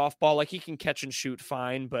whole lot off ball. Like, he can catch and shoot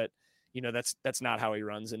fine, but that's not how he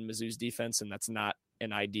runs in Mizzou's defense, and that's not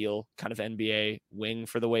an ideal kind of NBA wing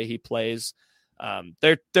for the way he plays.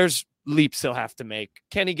 There's leaps he'll have to make.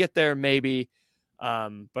 Can he get there? Maybe.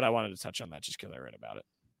 But I wanted to touch on that just because I read about it.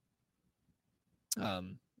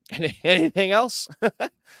 Anything else?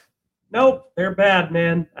 Nope, they're bad,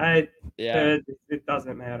 man. It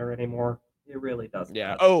doesn't matter anymore. It really doesn't. Yeah.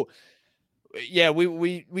 Matter. Oh, yeah.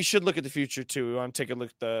 We should look at the future too. We want to take a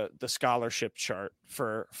look at the scholarship chart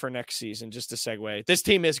for next season. Just to segue, this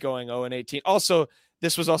team is going 0-18. Also,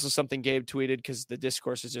 this was also something Gabe tweeted, because the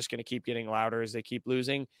discourse is just going to keep getting louder as they keep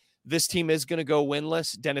losing. This team is going to go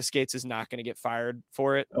winless. Dennis Gates is not going to get fired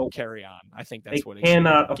for it. Nope. Carry on. I think that's what they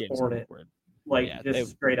cannot afford it. They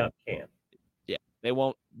straight up can't. Yeah, they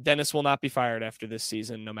won't. Dennis will not be fired after this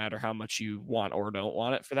season, no matter how much you want or don't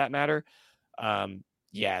want it, for that matter.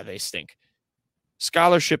 Yeah, they stink.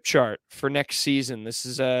 Scholarship chart for next season. This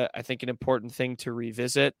is I think, an important thing to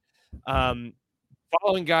revisit.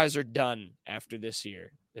 Following guys are done after this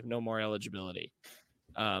year. They have no more eligibility.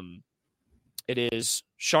 It is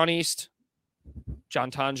Sean East,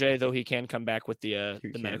 John Tanjay, though he can come back with the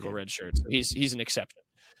medical red shirt. So he's an exception.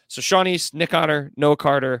 So Sean East, Nick Honor, Noah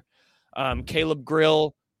Carter, Caleb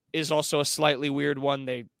Grill is also a slightly weird one.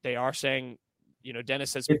 They are saying,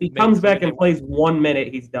 Dennis has. If he comes back and plays 1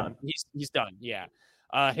 minute, he's done. He's done. Yeah.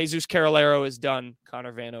 Jesus Carolero is done.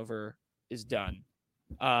 Connor Vanover is done.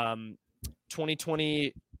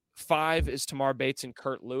 2025 is Tamar Bates and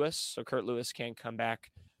Kurt Lewis. So Kurt Lewis can come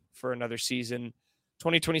back for another season.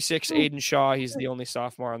 2026, Aiden Shaw. He's the only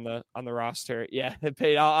sophomore on the roster. Yeah,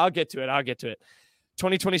 I'll get to it.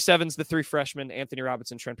 2027 is the three freshmen: Anthony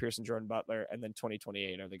Robinson, Trent Pearson, Jordan Butler, and then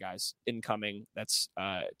 2028 are the guys incoming. That's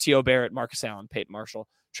T.O. Barrett, Marcus Allen, Peyton Marshall,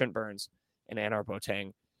 Trent Burns, and Anar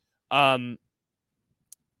Boateng.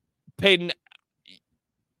 Peyton,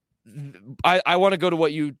 I want to go to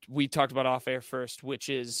what we talked about off air first, which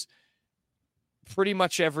is pretty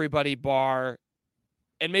much everybody bar,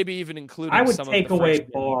 and maybe even including I would some take of the away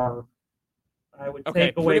freshmen. Bar. I would Okay,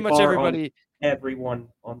 take away pretty much Bar everybody. on everyone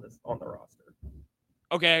on the roster.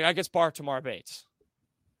 Okay, I guess bar Tamar Bates.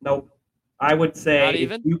 Nope. I would say Not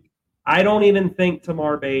even? I don't even think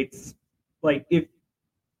Tamar Bates. Look,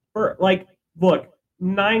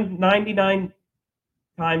 99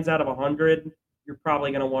 times out of 100, you're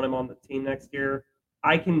probably going to want him on the team next year.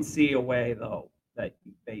 I can see a way though that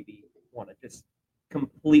you maybe want to just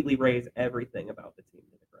completely raise everything about the team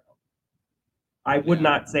to the ground. I would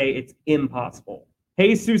not say it's impossible.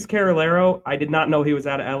 Jesus Carolero, I did not know he was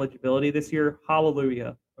out of eligibility this year.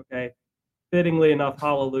 Hallelujah. Okay. Fittingly enough,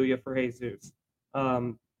 hallelujah for Jesus.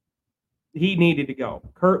 He needed to go.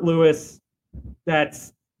 Kurt Lewis,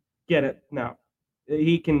 get it. No.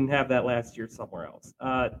 He can have that last year somewhere else.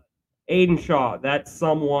 Aiden Shaw, that's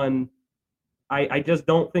someone I just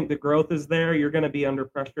don't think the growth is there. You're going to be under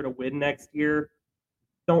pressure to win next year.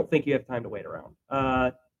 Don't think you have time to wait around.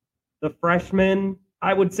 The freshmen,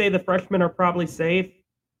 I would say the freshmen are probably safe,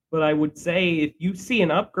 but I would say if you see an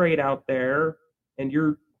upgrade out there and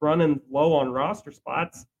you're running low on roster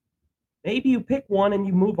spots, maybe you pick one and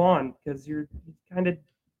you move on because you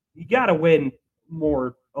got to win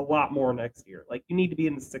a lot more next year. Like you need to be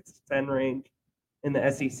in the 6 to 10 range in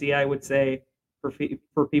the SEC, I would say,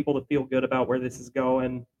 for people to feel good about where this is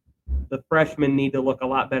going. The freshmen need to look a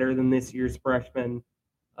lot better than this year's freshmen.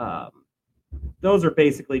 Those are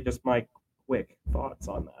basically just my quick thoughts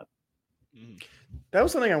on that. That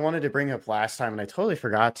was something I wanted to bring up last time, and I totally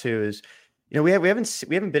forgot to. Is we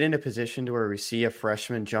haven't been in a position to where we see a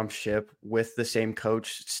freshman jump ship with the same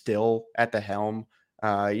coach still at the helm.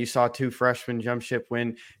 You saw 2 freshmen jump ship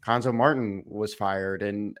when Konzo Martin was fired,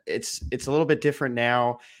 and it's a little bit different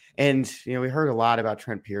now. And we heard a lot about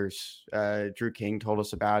Trent Pierce. Drew King told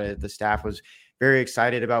us about it. The staff was very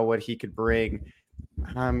excited about what he could bring.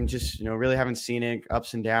 Just really haven't seen it.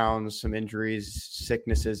 Ups and downs, some injuries,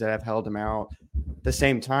 sicknesses that have held him out. At the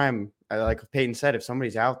same time, like Peyton said, if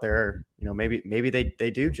somebody's out there, maybe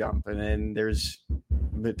they do jump, and then there's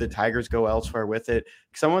the Tigers go elsewhere with it.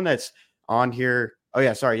 Someone that's on here. Oh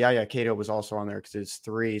yeah, sorry, yeah. Cato was also on there because it's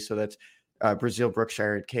 3, so that's Brazil,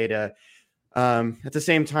 Brookshire, and Cato. At the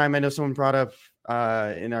same time, I know someone brought up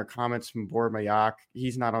in our comments from Board Mayak,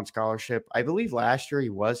 he's not on scholarship. I believe last year he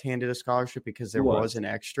was handed a scholarship because there was an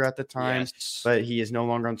extra at the time, but he is no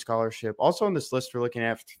longer on scholarship. Also on this list we're looking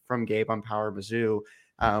at from Gabe on Power Mizzou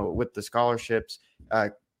with the scholarships.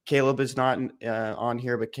 Caleb is not on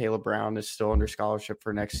here, but Caleb Brown is still under scholarship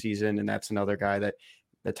for next season, and that's another guy that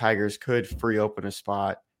the Tigers could free open a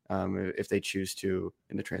spot if they choose to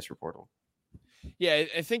in the transfer portal. Yeah,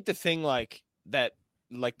 I think the thing like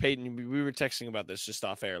Peyton, we were texting about this just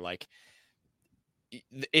off air. Like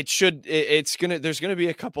there's gonna be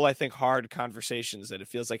a couple, I think, hard conversations that it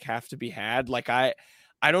feels like have to be had. Like I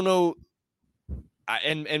don't know,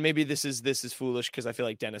 and maybe this is foolish because I feel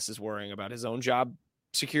like Dennis is worrying about his own job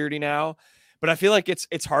security now, but I feel like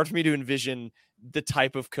it's hard for me to envision the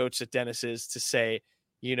type of coach that Dennis is to say,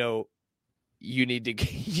 you need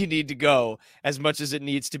to go, as much as it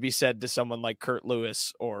needs to be said to someone like Kurt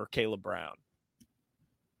Lewis or Caleb Brown.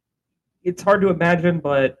 It's hard to imagine,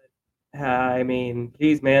 but I mean,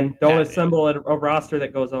 geez, man, don't assemble a roster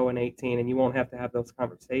that goes 0-18 and you won't have to have those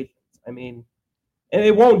conversations. I mean, and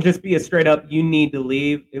it won't just be a straight up, you need to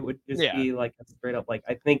leave. It would just be like a straight up, like,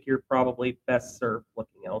 I think you're probably best served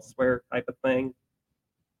looking elsewhere type of thing.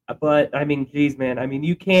 But I mean, geez, man, I mean,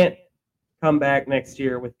 you can't come back next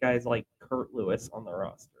year with guys like Kurt Lewis on the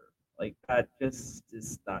roster. Like that just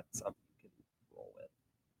is not something you can roll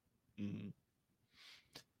with. Mm-hmm.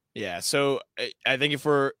 Yeah, so I think if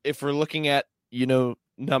we're looking at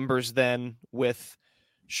numbers then with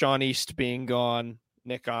Sean East being gone,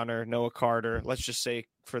 Nick Honor, Noah Carter, let's just say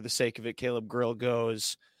for the sake of it, Caleb Grill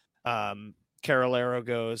goes, Carolero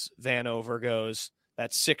goes, Vanover goes.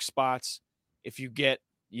 That's 6 spots. If you get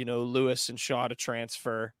Lewis and Shaw to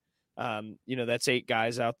transfer, that's 8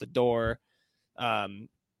 guys out the door.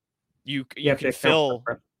 You can fill.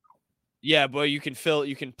 Yeah, but you can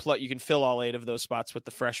fill all 8 of those spots with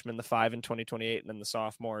the freshmen, the 5 in 2028, and then the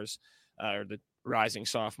sophomores or the rising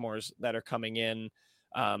sophomores that are coming in.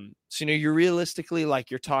 So you're realistically,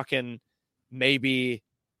 like, you're talking maybe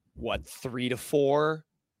 3 to 4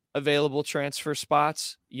 available transfer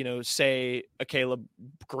spots. Say a Caleb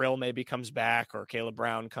Grill maybe comes back, or Caleb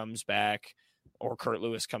Brown comes back, or Kurt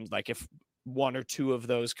Lewis comes. Like if one or two of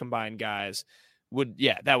those combined guys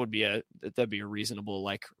that'd be a reasonable,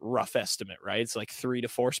 like, rough estimate, right? It's like 3 to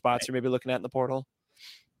 4 spots you're maybe looking at in the portal.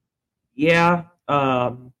 Yeah.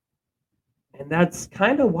 And that's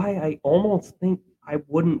kind of why I almost think I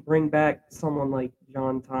wouldn't bring back someone like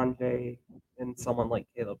John Tonje and someone like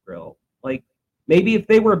Caleb Grill. Like, maybe if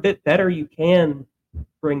they were a bit better, you can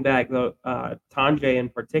bring back the Tonje in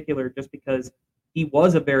particular, just because he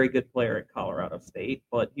was a very good player at Colorado State,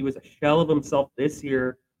 but he was a shell of himself this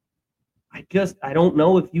year. I don't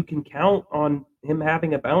know if you can count on him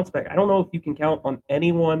having a bounce back. I don't know if you can count on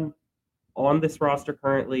anyone on this roster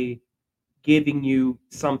currently giving you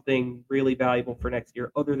something really valuable for next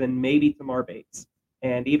year, other than maybe Tamar Bates.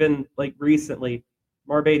 And even like recently,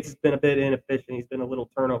 Tamar Bates has been a bit inefficient. He's been a little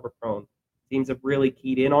turnover prone. Teams have really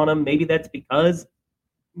keyed in on him. Maybe that's because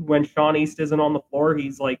when Sean East isn't on the floor,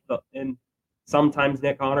 he's like and sometimes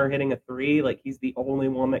Nick Honor hitting a three, like he's the only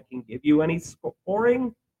one that can give you any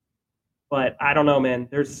scoring. But I don't know, man.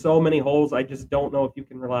 There's so many holes. I just don't know if you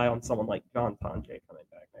can rely on someone like John Tonje coming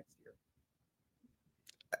back next year.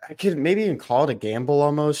 I could maybe even call it a gamble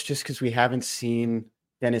almost, just because we haven't seen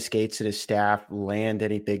Dennis Gates and his staff land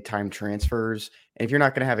any big-time transfers. And if you're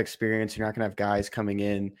not going to have experience, you're not going to have guys coming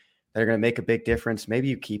in that are going to make a big difference. Maybe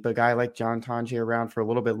you keep a guy like John Tonje around for a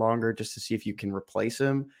little bit longer just to see if you can replace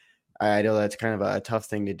him. I know that's kind of a tough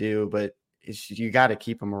thing to do, but you got to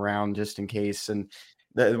keep him around just in case. And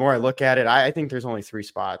the more I look at it, I think there's only 3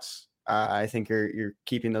 spots. I think you're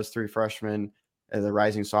keeping those 3 freshmen, the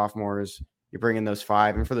rising sophomores. You're bringing those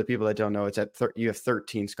 5. And for the people that don't know, it's you have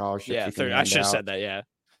 13 scholarships. Yeah, I should have said that, yeah.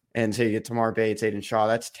 And so you get Tamar Bates, Aiden Shaw.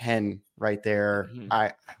 That's 10 right there. Mm-hmm.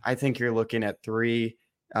 I think you're looking at 3,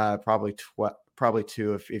 probably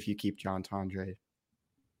 2 if you keep John Tonje.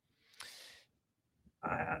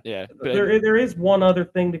 Yeah, there is one other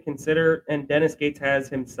thing to consider, and Dennis Gates has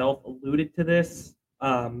himself alluded to this.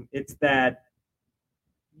 It's that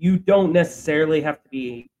you don't necessarily have to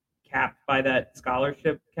be capped by that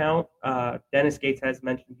scholarship count. Dennis Gates has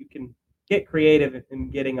mentioned you can get creative in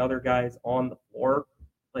getting other guys on the floor.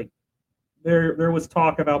 Like there was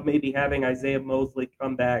talk about maybe having Isaiah Mosley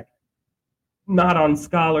come back, not on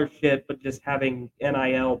scholarship, but just having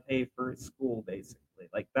NIL pay for his school, basically.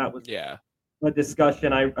 Like that was a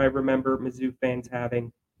discussion I remember Mizzou fans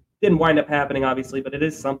having. Didn't wind up happening, obviously, but it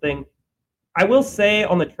is something. I will say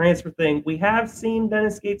on the transfer thing, we have seen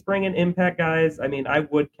Dennis Gates bring in impact guys. I mean, I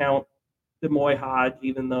would count Demoy Hodge,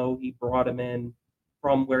 even though he brought him in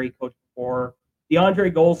from where he coached before.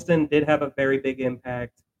 DeAndre Golston did have a very big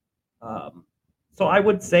impact. So I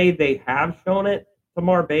would say they have shown it.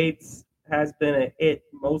 Tamar Bates has been a hit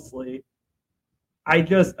mostly. I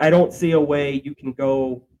don't see a way you can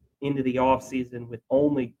go into the offseason with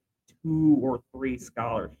only 2 or 3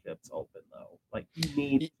 scholarships open, though. Like, you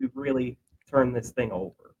need to really turn this thing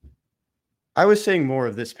over. I was saying more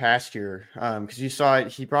of this past year because you saw it.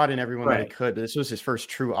 He brought in everyone that he could. This was his first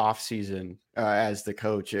true off season as the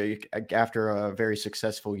coach after a very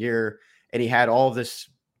successful year, and he had all of this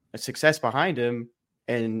success behind him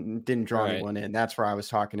and didn't draw anyone in. That's where I was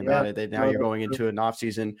talking about it. That now you're going into an off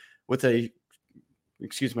season with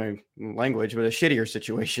excuse my language, but a shittier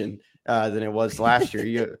situation than it was last year.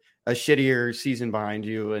 You a shittier season behind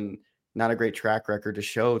you and not a great track record to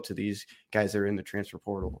show to these guys that are in the transfer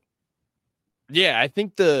portal. Yeah, I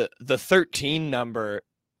think the 13 number,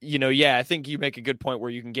 I think you make a good point where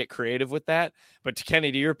you can get creative with that. But to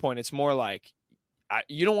Kenny, to your point, it's more like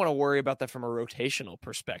you don't want to worry about that from a rotational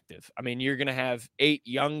perspective. I mean, you're going to have 8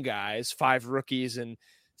 young guys, 5 rookies, and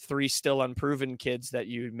 3 still unproven kids that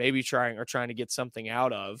you maybe trying to get something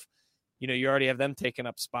out of. You already have them taking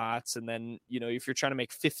up spots. And then, if you're trying to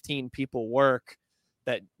make 15 people work,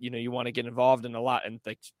 that you want to get involved in a lot, and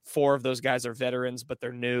like 4 of those guys are veterans, but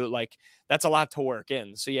they're new. Like that's a lot to work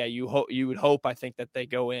in. So yeah, you would hope, I think, that they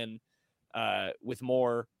go in with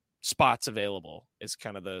more spots available is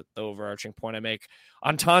kind of the overarching point I make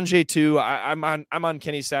on Tonje too. I'm on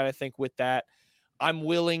Kenny's side. I think with that, I'm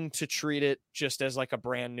willing to treat it just as like a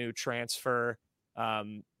brand new transfer.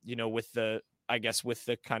 With the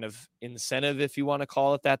kind of incentive, if you want to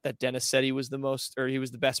call it that Dennis said he was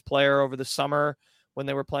the best player over the summer when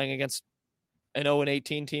they were playing against an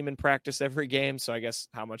 0-18 team in practice every game. So I guess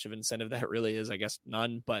how much of an incentive that really is, I guess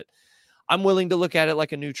none, but I'm willing to look at it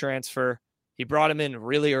like a new transfer. He brought him in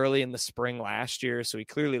really early in the spring last year, so he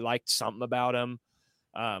clearly liked something about him.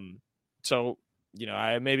 Maybe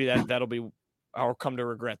that'll be, I'll come to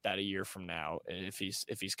regret that a year from now if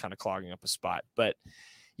he's kind of clogging up a spot. But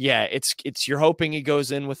yeah, it's you're hoping he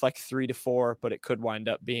goes in with like 3 to 4, but it could wind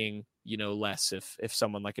up being, less if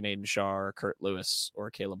someone like an Aiden Shaw or Kurt Lewis or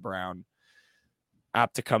Caleb Brown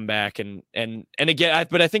opt to come back. And again,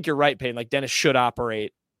 but I think you're right, Payne. Like Dennis should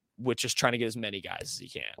operate with just trying to get as many guys as he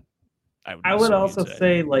can. I would also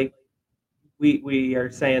say like we are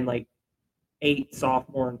saying like 8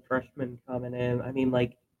 sophomore and freshmen coming in. I mean,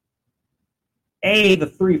 like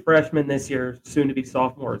the 3 freshmen this year, soon to be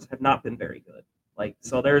sophomores, have not been very good. Like,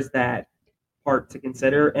 so there's that part to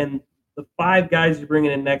consider. And the 5 guys you're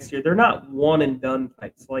bringing in next year, they're not one and done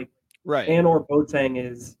types. Like, right. Anor Boateng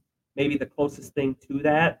is maybe the closest thing to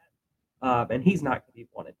that. And he's not going to be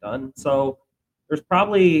one and done. So there's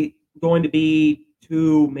probably going to be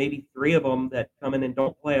 2, maybe 3 of them that come in and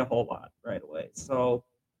don't play a whole lot right away. So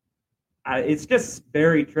it's just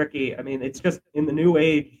very tricky. I mean, it's just in the new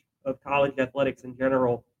age of college athletics in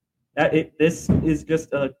general, this is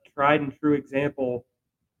just a tried and true example.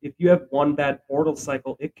 If you have one bad portal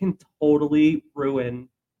cycle, it can totally ruin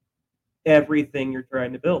everything you're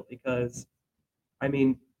trying to build because, I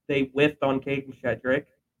mean, they whiffed on Caden Shedrick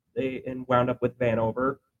and wound up with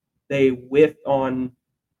Vanover. They whiffed on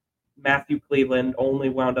Matthew Cleveland, only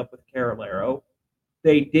wound up with Carolero.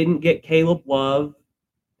 They didn't get Caleb Love,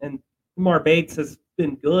 and Kumar Bates has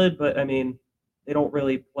been good, but I mean, they don't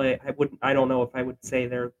really play. I don't know if I would say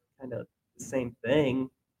they're kind of the same thing.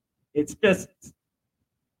 It's just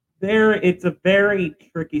it's a very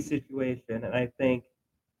tricky situation, and I think,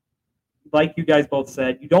 like you guys both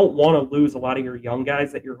said, you don't want to lose a lot of your young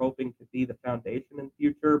guys that you're hoping to be the foundation in the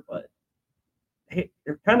future, but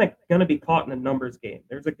you're kind of going to be caught in a numbers game.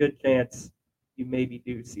 There's a good chance you maybe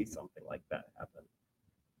do see something like that happen.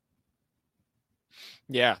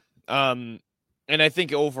 Yeah. And I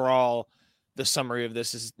think overall, the summary of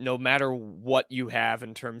this is no matter what you have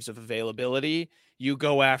in terms of availability, you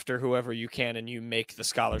go after whoever you can and you make the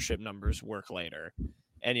scholarship numbers work later.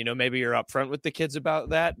 And, maybe you're upfront with the kids about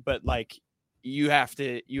that, but like you have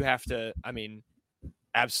to, I mean,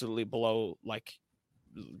 absolutely blow, like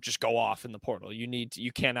just go off in the portal.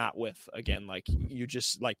 You cannot whiff again. Like you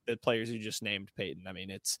just, like the players you just named, Peyton. I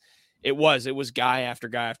mean, it was guy after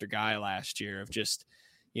guy after guy last year of just,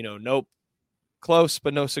 nope, close,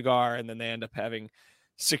 but no cigar. And then they end up having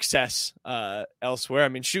success elsewhere. I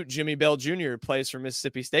mean, shoot, Jimmy Bell Jr. plays for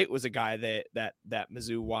Mississippi State, was a guy that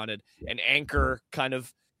Mizzou wanted, an anchor kind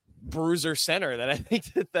of bruiser center that I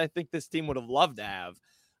think this team would have loved to have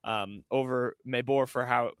over Mabor for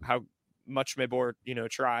how much Mabor,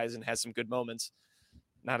 tries and has some good moments,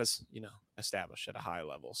 not as, established at a high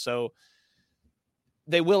level. So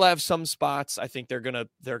they will have some spots. I think they're gonna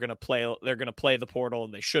play the portal,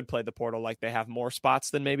 and they should play the portal like they have more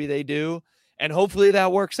spots than maybe they do. And hopefully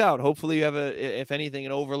that works out. Hopefully you have if anything,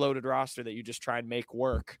 an overloaded roster that you just try and make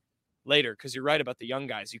work later. Because you're right about the young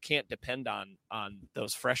guys. You can't depend on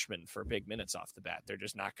those freshmen for big minutes off the bat. They're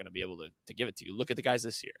just not going to be able to give it to you. Look at the guys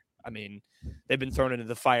this year. I mean, they've been thrown into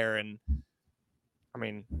the fire, and I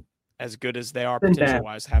mean, as good as they are potential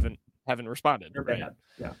wise, haven't responded. They're right? bad.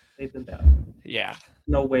 Yeah, they've been bad. Yeah,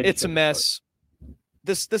 no way. It's a mess.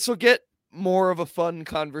 This will get more of a fun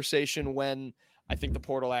conversation when I think the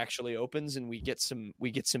portal actually opens and we get some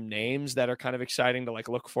names that are kind of exciting to like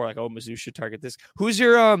look for. Like, oh, Mizzou should target this. Who's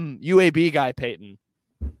your UAB guy, Peyton?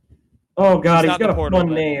 Oh God, he's got a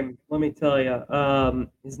fun name. Let me tell you.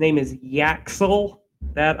 His name is Yaxel.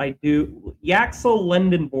 Yaxel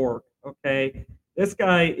Lendenborg. Okay, this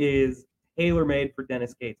guy is tailor-made for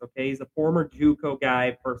Dennis Gates. Okay, he's a former JUCO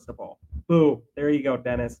guy. First of all, boom, there you go,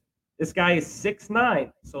 Dennis. This guy is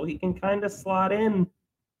 6'9", so he can kind of slot in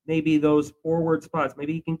maybe those forward spots.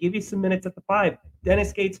 Maybe he can give you some minutes at the 5.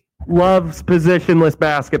 Dennis Gates loves positionless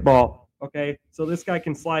basketball. Okay, so this guy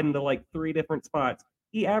can slide into like 3 different spots.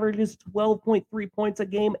 He averages 12.3 points a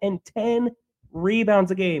game and 10 rebounds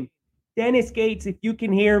a game. Dennis Gates, if you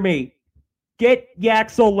can hear me, get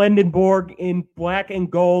Yaxel Lendenborg in black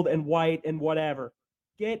and gold and white and whatever.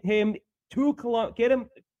 Get him get him.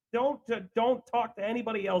 Don't talk to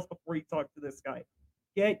anybody else before you talk to this guy.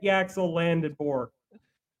 Get Yaxel Lendenborg.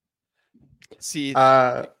 See,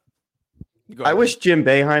 I wish Jim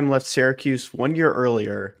Boeheim left Syracuse 1 year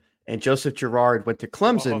earlier, and Joseph Girard went to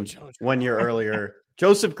Clemson 1 year earlier.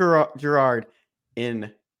 Joseph Girard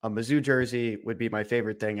in a Mizzou jersey would be my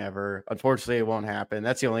favorite thing ever. Unfortunately, it won't happen.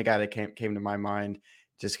 That's the only guy that came to my mind,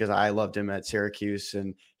 just because I loved him at Syracuse,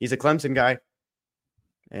 and he's a Clemson guy.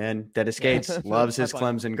 And Dennis Gates loves his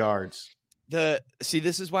Clemson guards.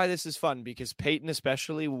 This is why this is fun, because Peyton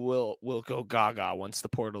especially will go gaga once the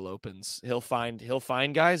portal opens. He'll find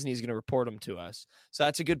guys and he's going to report them to us. So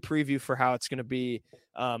that's a good preview for how it's going to be,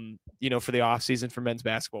 for the offseason for men's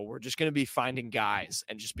basketball. We're just going to be finding guys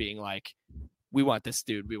and just being like, we want this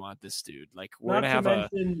dude. We want this dude. Like, we're going to have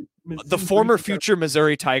the former future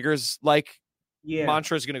Missouri Tigers,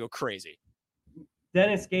 mantra is going to go crazy.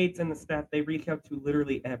 Dennis Gates and the staff, they reach out to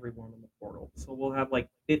literally everyone in the portal. So we'll have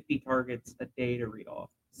 50 targets a day to read off.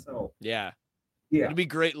 So yeah. It'll be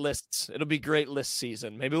great lists. It'll be great list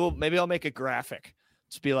season. Maybe I'll make a graphic.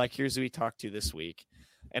 Just be like, here's who we talked to this week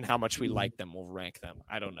and how much we like them. We'll rank them.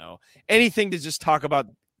 I don't know. Anything to just talk about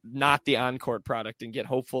not the on-court product and get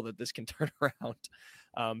hopeful that this can turn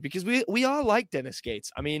around. Because we all like Dennis Gates.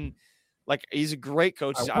 I mean, he's a great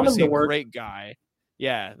coach. He's obviously a great guy.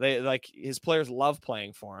 Yeah, they his players love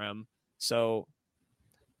playing for him. So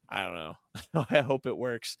I don't know. I hope it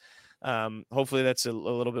works. Hopefully that's a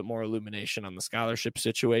little bit more illumination on the scholarship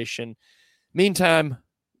situation. Meantime,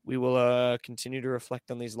 we will continue to reflect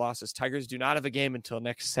on these losses. Tigers do not have a game until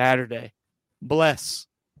next Saturday. Bless.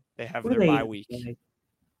 They have their bye week.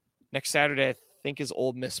 Next Saturday, I think, is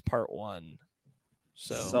Ole Miss Part 1.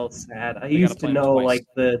 So sad. I used to know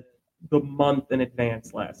the month in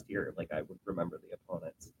advance last year. I would remember the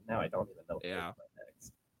opponents. Now I don't even know.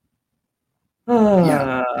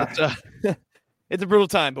 It's a brutal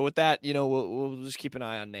time. But with that, we'll just keep an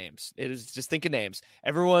eye on names. It is just think of names.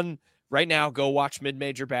 Everyone right now, go watch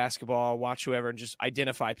mid-major basketball, watch whoever, and just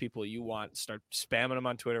identify people you want. Start spamming them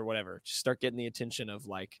on Twitter, whatever. Just start getting the attention of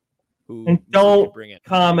who. And don't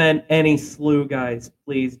comment any SLU guys.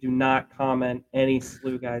 Please do not comment any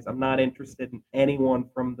SLU guys. I'm not interested in anyone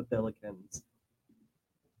from the Billikens.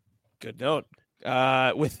 Good note.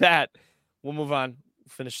 With that, we'll move on.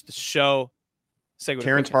 Finish the show.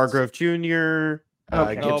 Terrence Hargrove Jr.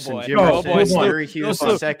 Gibson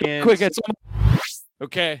Jimerson, second. Quick hits.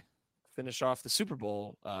 Okay. Finish off the Super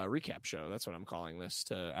Bowl recap show. That's what I'm calling this.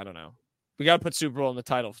 I don't know. We got to put Super Bowl in the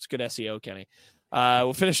title. It's good SEO, Kenny.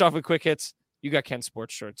 We'll finish off with quick hits. You got Ken's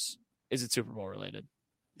sports shorts. Is it Super Bowl related?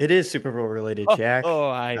 It is Super Bowl related, Jack.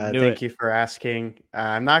 I knew it. Thank you for asking.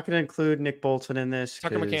 I'm not going to include Nick Bolton in this.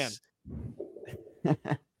 Tucker McCann.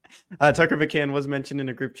 Tucker McCann was mentioned in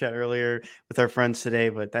a group chat earlier with our friends today,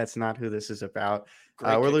 but that's not who this is about.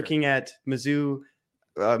 We're looking at Mizzou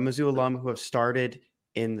alum who have started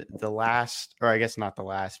in the last, or I guess not the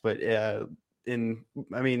last, but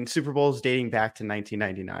Super Bowls dating back to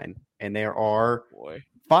 1999, and there are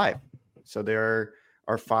 5. So there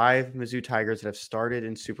are 5 Mizzou Tigers that have started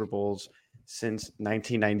in Super Bowls since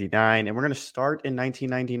 1999, and we're going to start in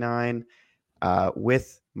 1999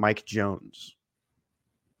 with Mike Jones.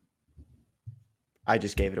 I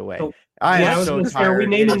just gave it away. I am so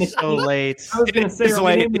tired. It's so late. I was going to say, are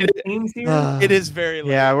we naming the teams here? It is very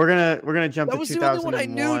late. Yeah, we're gonna jump to 2001. That was the only one I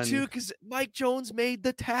knew too, because Mike Jones made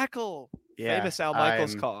the tackle. Yeah, famous Al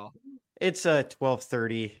Michaels call. It's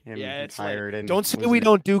 12:30. Yeah, it's tired. And don't say we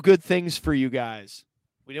don't do good things for you guys.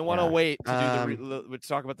 We didn't want to wait to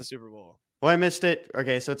talk about the Super Bowl. Well, I missed it.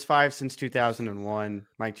 Okay, so it's 5 since 2001.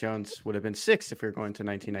 Mike Jones would have been 6 if we were going to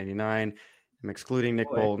 1999. I'm excluding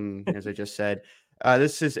Nick Bolton, as I just said.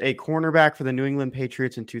 This is a cornerback for the New England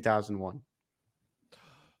Patriots in 2001.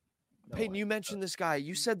 Peyton, you mentioned this guy.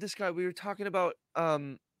 You said this guy. We were talking about.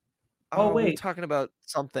 We were talking about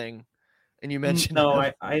something, and you mentioned.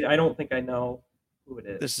 No, I don't think I know who it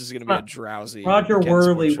is. This is going to be a drowsy. Roger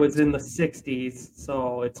Worley was in the '60s,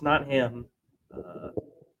 so it's not him.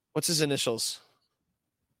 What's his initials?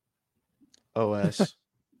 OS.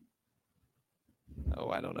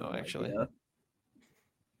 Oh, I don't know actually.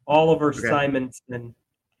 Oliver Simonson.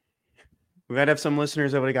 We might have some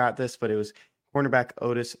listeners that would have got this, but it was cornerback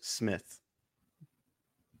Otis Smith.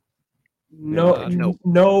 No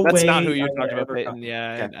way. That's not who you're talking about, Peyton.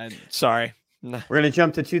 Yeah, okay. Sorry. We're going to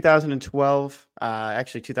jump to 2012,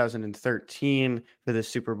 actually 2013 for the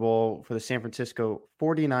Super Bowl for the San Francisco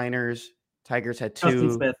 49ers. Tigers had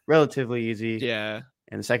 2, relatively easy. Yeah.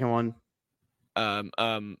 And the second one?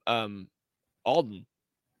 Alden.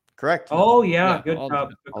 Correct. Oh, yeah. Good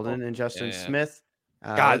job. Alden and Justin Smith.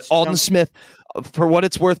 Alden Smith, for what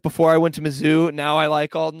it's worth, before I went to Mizzou, now I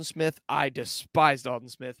like Alden Smith. I despised Alden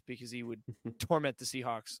Smith because he would torment the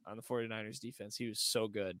Seahawks on the 49ers defense. He was so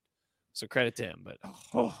good. So credit to him. But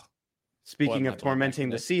speaking of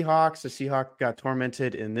tormenting the Seahawks, the Seahawks got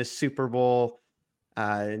tormented in this Super Bowl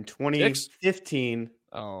in 2015.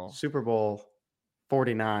 Super Bowl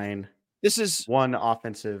 49. This is one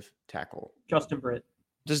offensive tackle. Justin Britt.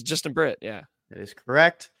 Justin Britt, yeah. That is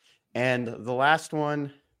correct. And the last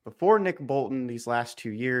one, before Nick Bolton these last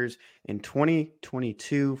 2 years in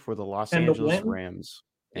 2022 for the Los Angeles Rams.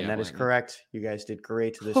 And that is correct. You guys did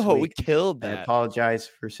great this week. We killed that. I apologize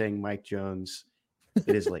for saying Mike Jones.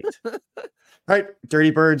 It is late. All right,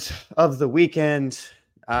 Dirty Birds of the weekend.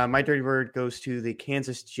 My Dirty Bird goes to the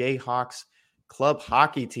Kansas Jayhawks club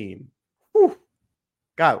hockey team. Whew.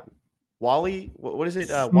 God, Wally, what is it?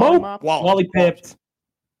 Wally pipped.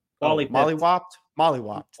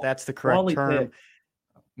 Mollywopped. That's the correct term.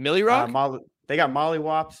 Millie Rock? They got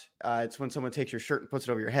mollywopped. It's when someone takes your shirt and puts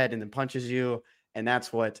it over your head and then punches you. And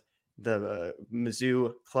that's what the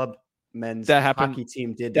Mizzou club men's hockey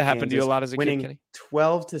team did. That happened to you a lot as a kid, winning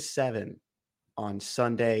 12-7 on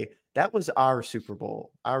Sunday. That was our Super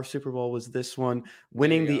Bowl. Our Super Bowl was this one,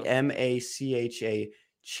 winning the MACHA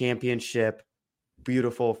championship.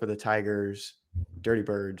 Beautiful for the Tigers, Dirty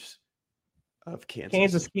Birds of Kansas.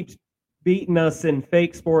 Kansas keeps beating us in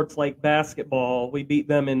fake sports like basketball. We beat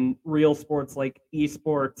them in real sports like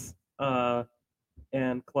esports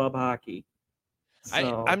and club hockey.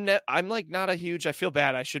 So. I'm like not a huge. I feel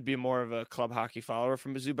bad. I should be more of a club hockey follower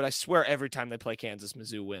from Mizzou, but I swear every time they play Kansas,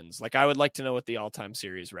 Mizzou wins. Like I would like to know what the all-time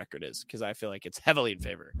series record is because I feel like it's heavily in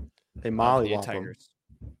favor. They mollywop the Tigers.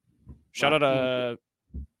 Shout out to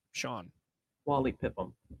Sean. Wally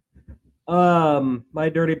Pipham. My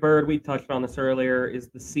Dirty Bird, we touched on this earlier, is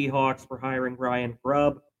the Seahawks for hiring Ryan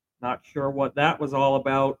Grubb. Not sure what that was all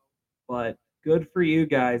about, but good for you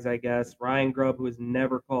guys, I guess. Ryan Grubb, who has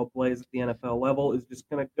never called plays at the NFL level, is just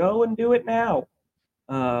going to go and do it now.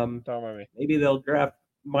 Don't worry. Maybe they'll draft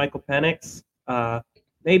Michael Penix.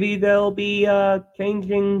 Maybe they'll be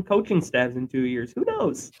changing coaching staffs in 2 years. Who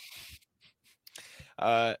knows?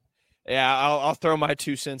 Yeah, I'll throw my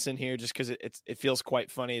 2 cents in here just because it feels quite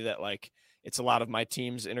funny that like it's a lot of my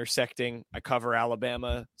teams intersecting. I cover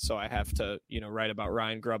Alabama, so I have to write about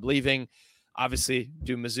Ryan Grubb leaving. Obviously,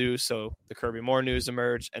 do Mizzou, so the Kirby Moore news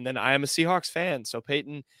emerged, and then I am a Seahawks fan. So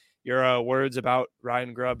Peyton, your words about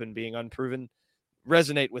Ryan Grubb and being unproven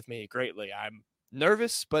resonate with me greatly. I'm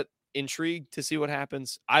nervous, but intrigued to see what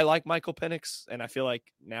happens. I like Michael Penix, and I feel like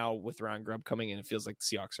now with Ryan Grubb coming in, it feels like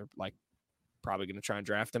the Seahawks are like probably going to try and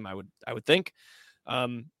draft him. I would think,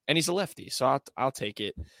 and he's a lefty, so I'll take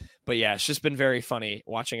it. But yeah, it's just been very funny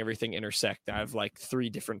watching everything intersect. I have like 3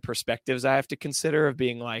 different perspectives I have to consider of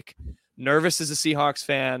being like nervous as a Seahawks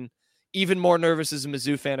fan, even more nervous as a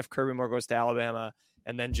Mizzou fan if Kirby Moore goes to Alabama,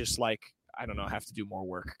 and then just like I don't know, have to do more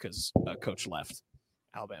work because coach left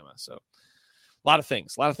Alabama. So a lot of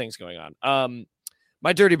things going on.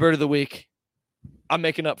 My Dirty Bird of the week, I'm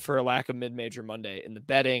making up for a lack of Mid-Major Monday in the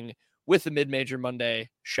betting. With the Mid-Major Monday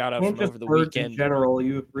shout out from over the weekend. In general,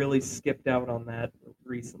 you've really skipped out on that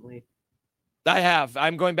recently. I have.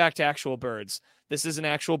 I'm going back to actual birds. This is an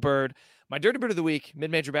actual bird. My Dirty Bird of the week,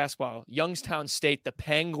 Mid-Major Basketball, Youngstown State, the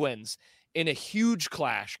Penguins, in a huge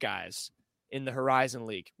clash, guys, in the Horizon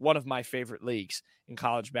League, one of my favorite leagues in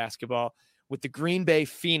college basketball, with the Green Bay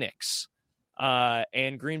Phoenix.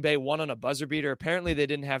 And Green Bay won on a buzzer beater. Apparently, they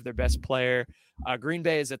didn't have their best player. Green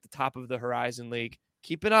Bay is at the top of the Horizon League.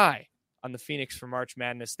 Keep an eye on the Phoenix for March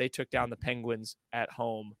Madness. They took down the Penguins at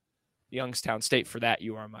home. Youngstown State, for that,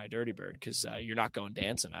 you are my Dirty Bird because you're not going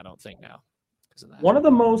dancing, I don't think, now. Because of that. One of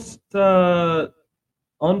the most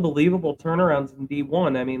unbelievable turnarounds in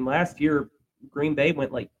D1. I mean, last year, Green Bay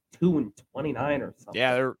went like 2-29 or something.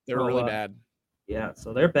 Yeah, they're really bad. Yeah,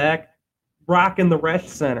 so they're back rocking the Resch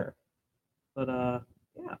Center. But,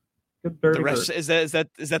 yeah, good Dirty Bird. Is that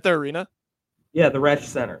the arena? Yeah, the Resch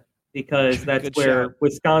Center. Because that's where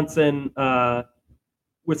Wisconsin high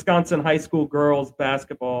school girls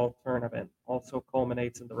basketball tournament also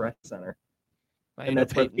culminates in the Resch Center. And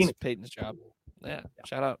that's Peyton's job. Yeah,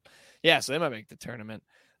 shout out. Yeah, so they might make the tournament.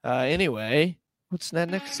 Anyway, what's that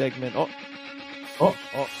next segment? What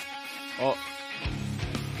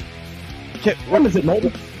time is it,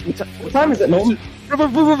 Milton? What time is it, Milton?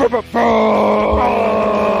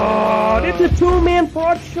 It's a 2-man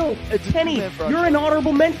fraud show. Kenny, you're an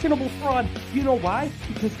honorable mentionable fraud. You know why?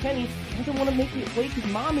 Because Kenny doesn't want to make me wake his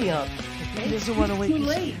mommy up. Okay? He doesn't want to wake too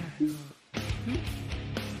late.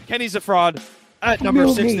 Kenny's a fraud. At number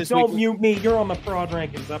 6 this week. Don't mute me. You're on the fraud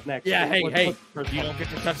rankings. Up next. Yeah, hey. You don't get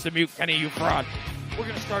to touch the mute, Kenny, you fraud. We're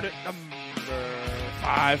going to start at number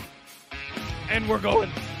 5. And we're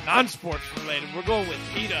going non-sports related. We're going with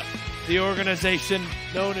PETA, the organization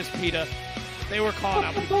known as PETA. They were calling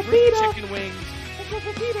out free chicken wings. I'm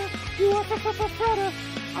going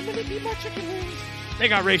to eat my chicken wings. They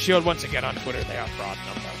got ratioed once again on Twitter. They are fraud.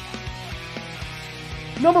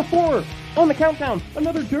 Number 4, On the countdown,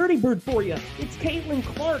 another dirty bird for you. It's Caitlin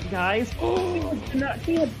Clark, guys.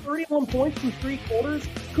 She had 31 points from 3 quarters.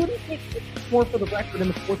 Couldn't take more for the record in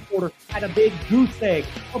the 4th quarter. Had a big goose egg,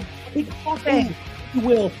 a big hawk egg, if you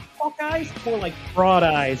will. Hawkeyes, more like broad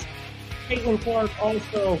eyes. Caitlin Clark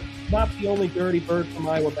also not the only dirty bird from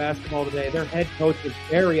Iowa basketball today. Their head coach was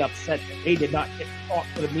very upset that they did not get to talk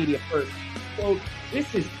to the media first. So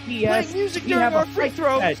this is PS. Play music during our free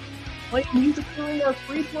throws. Play music during our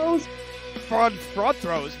free throws? Fraud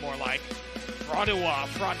throws, more like. Fraud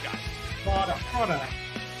guy. Fraud.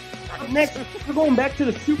 Next, we're going back to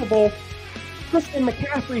the Super Bowl. Christian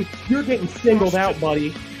McCaffrey, you're getting singled out,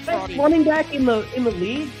 buddy. Best running back in the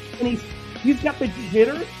league, and he's got the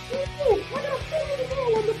jitters.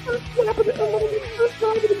 On the first drive of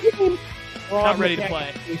the game. Not ready to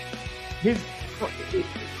play.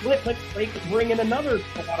 Let's bring in another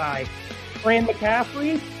fraud eye. Fran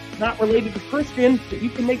McCaffrey, not related to Christian, but you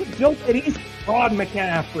can make a joke that he's Fraud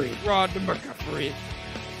McCaffrey.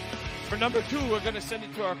 For number 2, we're going to send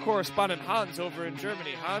it to our correspondent Hans over in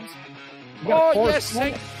Germany. Hans? Oh, yes,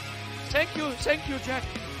 thank you, Jack.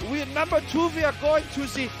 Number 2, we are going to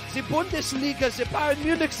the Bundesliga, the Bayern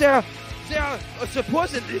Munich. They are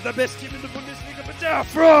supposedly the best team in the Bundesliga, but they are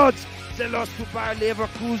frauds. They lost to Bayer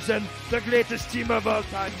Leverkusen, the greatest team of all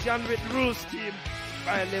time. Jan Wittru's team.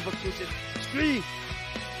 Bayer Leverkusen 3-0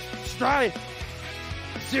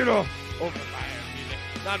 over Bayern Munich.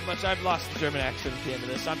 Not much. I've lost the German accent at the end of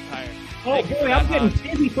this. I'm tired. Oh, boy, I'm getting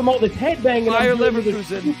dizzy from all this headbanging. Bayer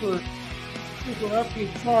Leverkusen. Super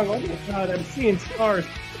upbeat song. Oh, my God, I'm seeing stars.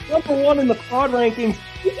 Number 1 in the fraud rankings.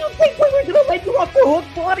 Did you think we were going to let you off the hook,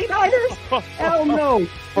 49ers? Hell no.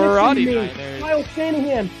 49ers. Kyle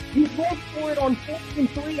Shanahan, he went for it on 4th and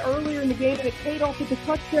 3 earlier in the game, and it paid off with the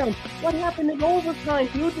touchdown. What happened in overtime,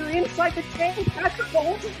 dude? You're inside the chain. Patrick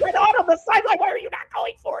Mahomes is right on the sideline. Why are you not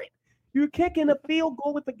going for it? You're kicking a field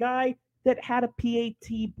goal with the guy that had a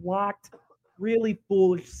PAT blocked. Really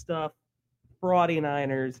foolish stuff.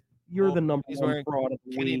 49ers. You're the number 1 fraud of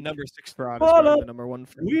the week. Number 6 fraud is the number 1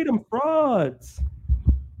 fraud. We them frauds.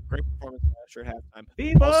 Great performance last year at halftime.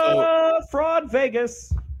 Viva Fraud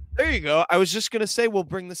Vegas. There you go. I was just gonna say we'll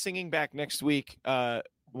bring the singing back next week.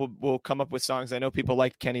 We'll come up with songs. I know people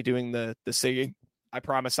like Kenny doing the singing. I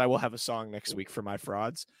promise I will have a song next week for my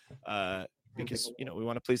frauds. Because we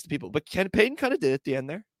want to please the people. But Peyton kind of did at the end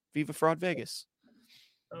there. Viva Fraud Vegas.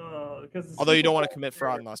 Although you don't want to commit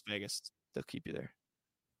fraud in Las Vegas, they'll keep you there.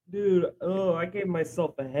 Dude, I gave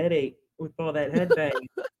myself a headache with all that headbang.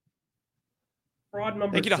 Fraud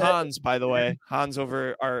number Thank you to 7. Hans, by the way. Hans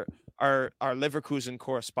over our Leverkusen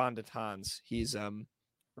correspondent, Hans. He's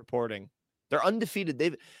reporting. They're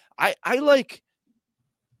undefeated. I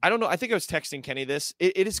don't know. I think I was texting Kenny this.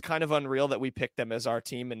 It is kind of unreal that we picked them as our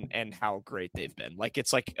team and how great they've been. Like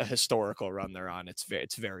it's like a historical run they're on. It's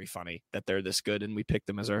very funny that they're this good and we picked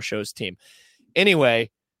them as our show's team. Anyway,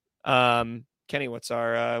 Kenny, what's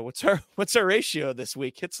our ratio this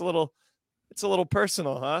week? It's a little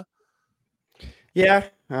personal, huh? Yeah,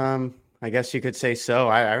 I guess you could say so.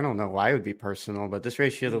 I don't know why it would be personal, but this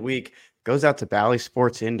ratio of the week goes out to Bally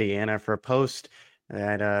Sports Indiana for a post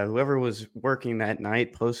that whoever was working that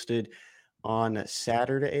night posted on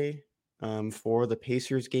Saturday for the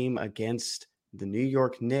Pacers game against the New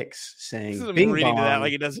York Knicks, saying "Bing reading to that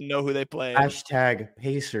like he doesn't know who they play."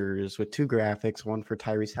 #Pacers with 2 graphics, one for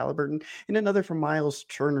Tyrese Halliburton and another for Miles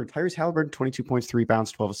Turner. Tyrese Halliburton, 22 points, 3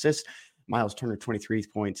 rebounds, 12 assists. Miles Turner, 23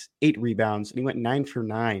 points, 8 rebounds, and he went 9 for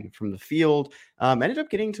 9 from the field. Ended up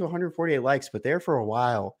getting to 148 likes, but there for a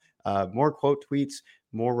while. More quote tweets,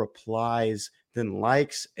 more replies than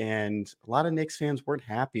likes, and a lot of Knicks fans weren't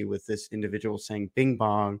happy with this individual saying "Bing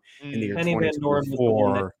Bong" in the year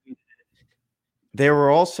 2024. There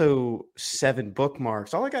were also 7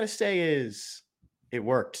 bookmarks. All I got to say is it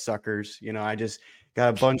worked, suckers. I just got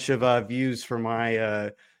a bunch of views from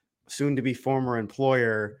my soon-to-be former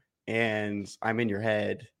employer, and I'm in your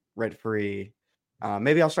head rent-free.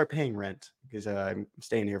 Maybe I'll start paying rent because I'm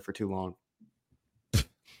staying here for too long.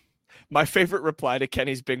 My favorite reply to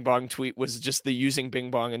Kenny's Bing Bong tweet was just the using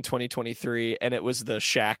Bing Bong in 2023, and it was the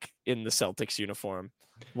Shaq in the Celtics uniform.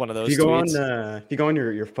 One of those tweets. If you go on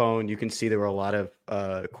your phone, you can see there were a lot of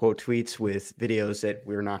quote tweets with videos that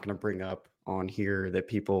we're not going to bring up on here that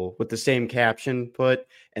people with the same caption put,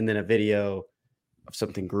 and then a video of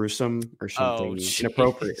something gruesome or something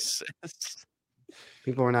inappropriate.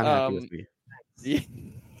 People are not happy with me.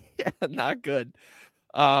 Yeah, not good.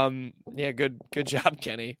 Good job,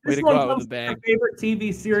 Kenny. Way to go out with the bang. My favorite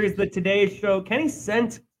TV series, The Today Show. Kenny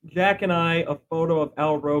sent Jack and I a photo of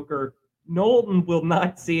Al Roker. Knowlton will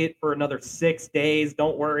not see it for another 6 days.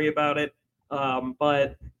 Don't worry about it.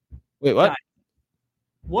 But Wait, what? Guys,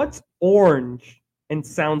 what's orange and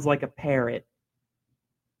sounds like a parrot?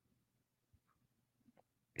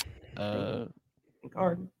 Think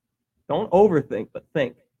hard. Don't overthink, but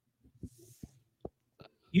think.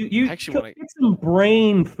 You actually could wanna- get some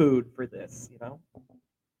brain food for this,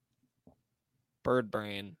 Bird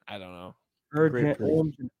brain. I don't know. Urgent Grapefruit.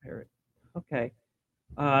 orange and parrot. Okay.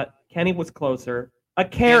 Kenny was closer. A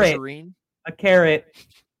carrot. Tangerine? A carrot.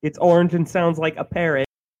 It's orange and sounds like a parrot.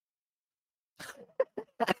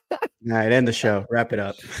 All right, end the show. Wrap it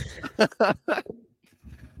up.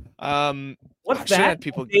 What's I should that? have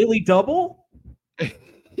people- A daily double? I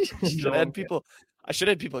should No, have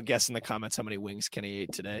okay. people guess in the comments how many wings Kenny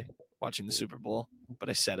ate today watching the Super Bowl, but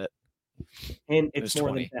I said it. And It it's was more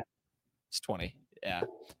 20. than that. It's 20. Yeah.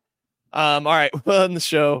 All right. Well, on the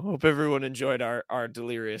show, hope everyone enjoyed our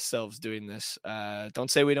delirious selves doing this. Don't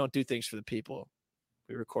say we don't do things for the people.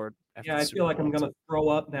 We record. After Yeah, the I Super feel like I'm Bowl, gonna so- throw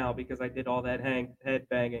up now because I did all that head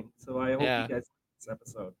banging. So I hope Yeah. you guys like this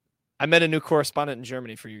episode. I met a new correspondent in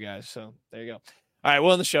Germany for you guys. So there you go. All right.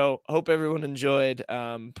 Well, on the show, hope everyone enjoyed.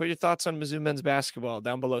 Put your thoughts on Mizzou men's basketball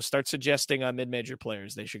down below. Start suggesting mid-major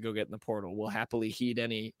players they should go get in the portal. We'll happily heed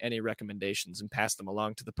any recommendations and pass them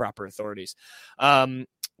along to the proper authorities.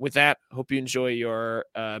 With that, hope you enjoy your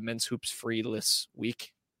men's hoops freeless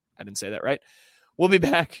week. I didn't say that right. We'll be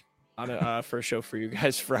back on for a show for you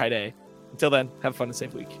guys Friday. Until then, have a fun and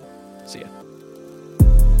safe week. See ya.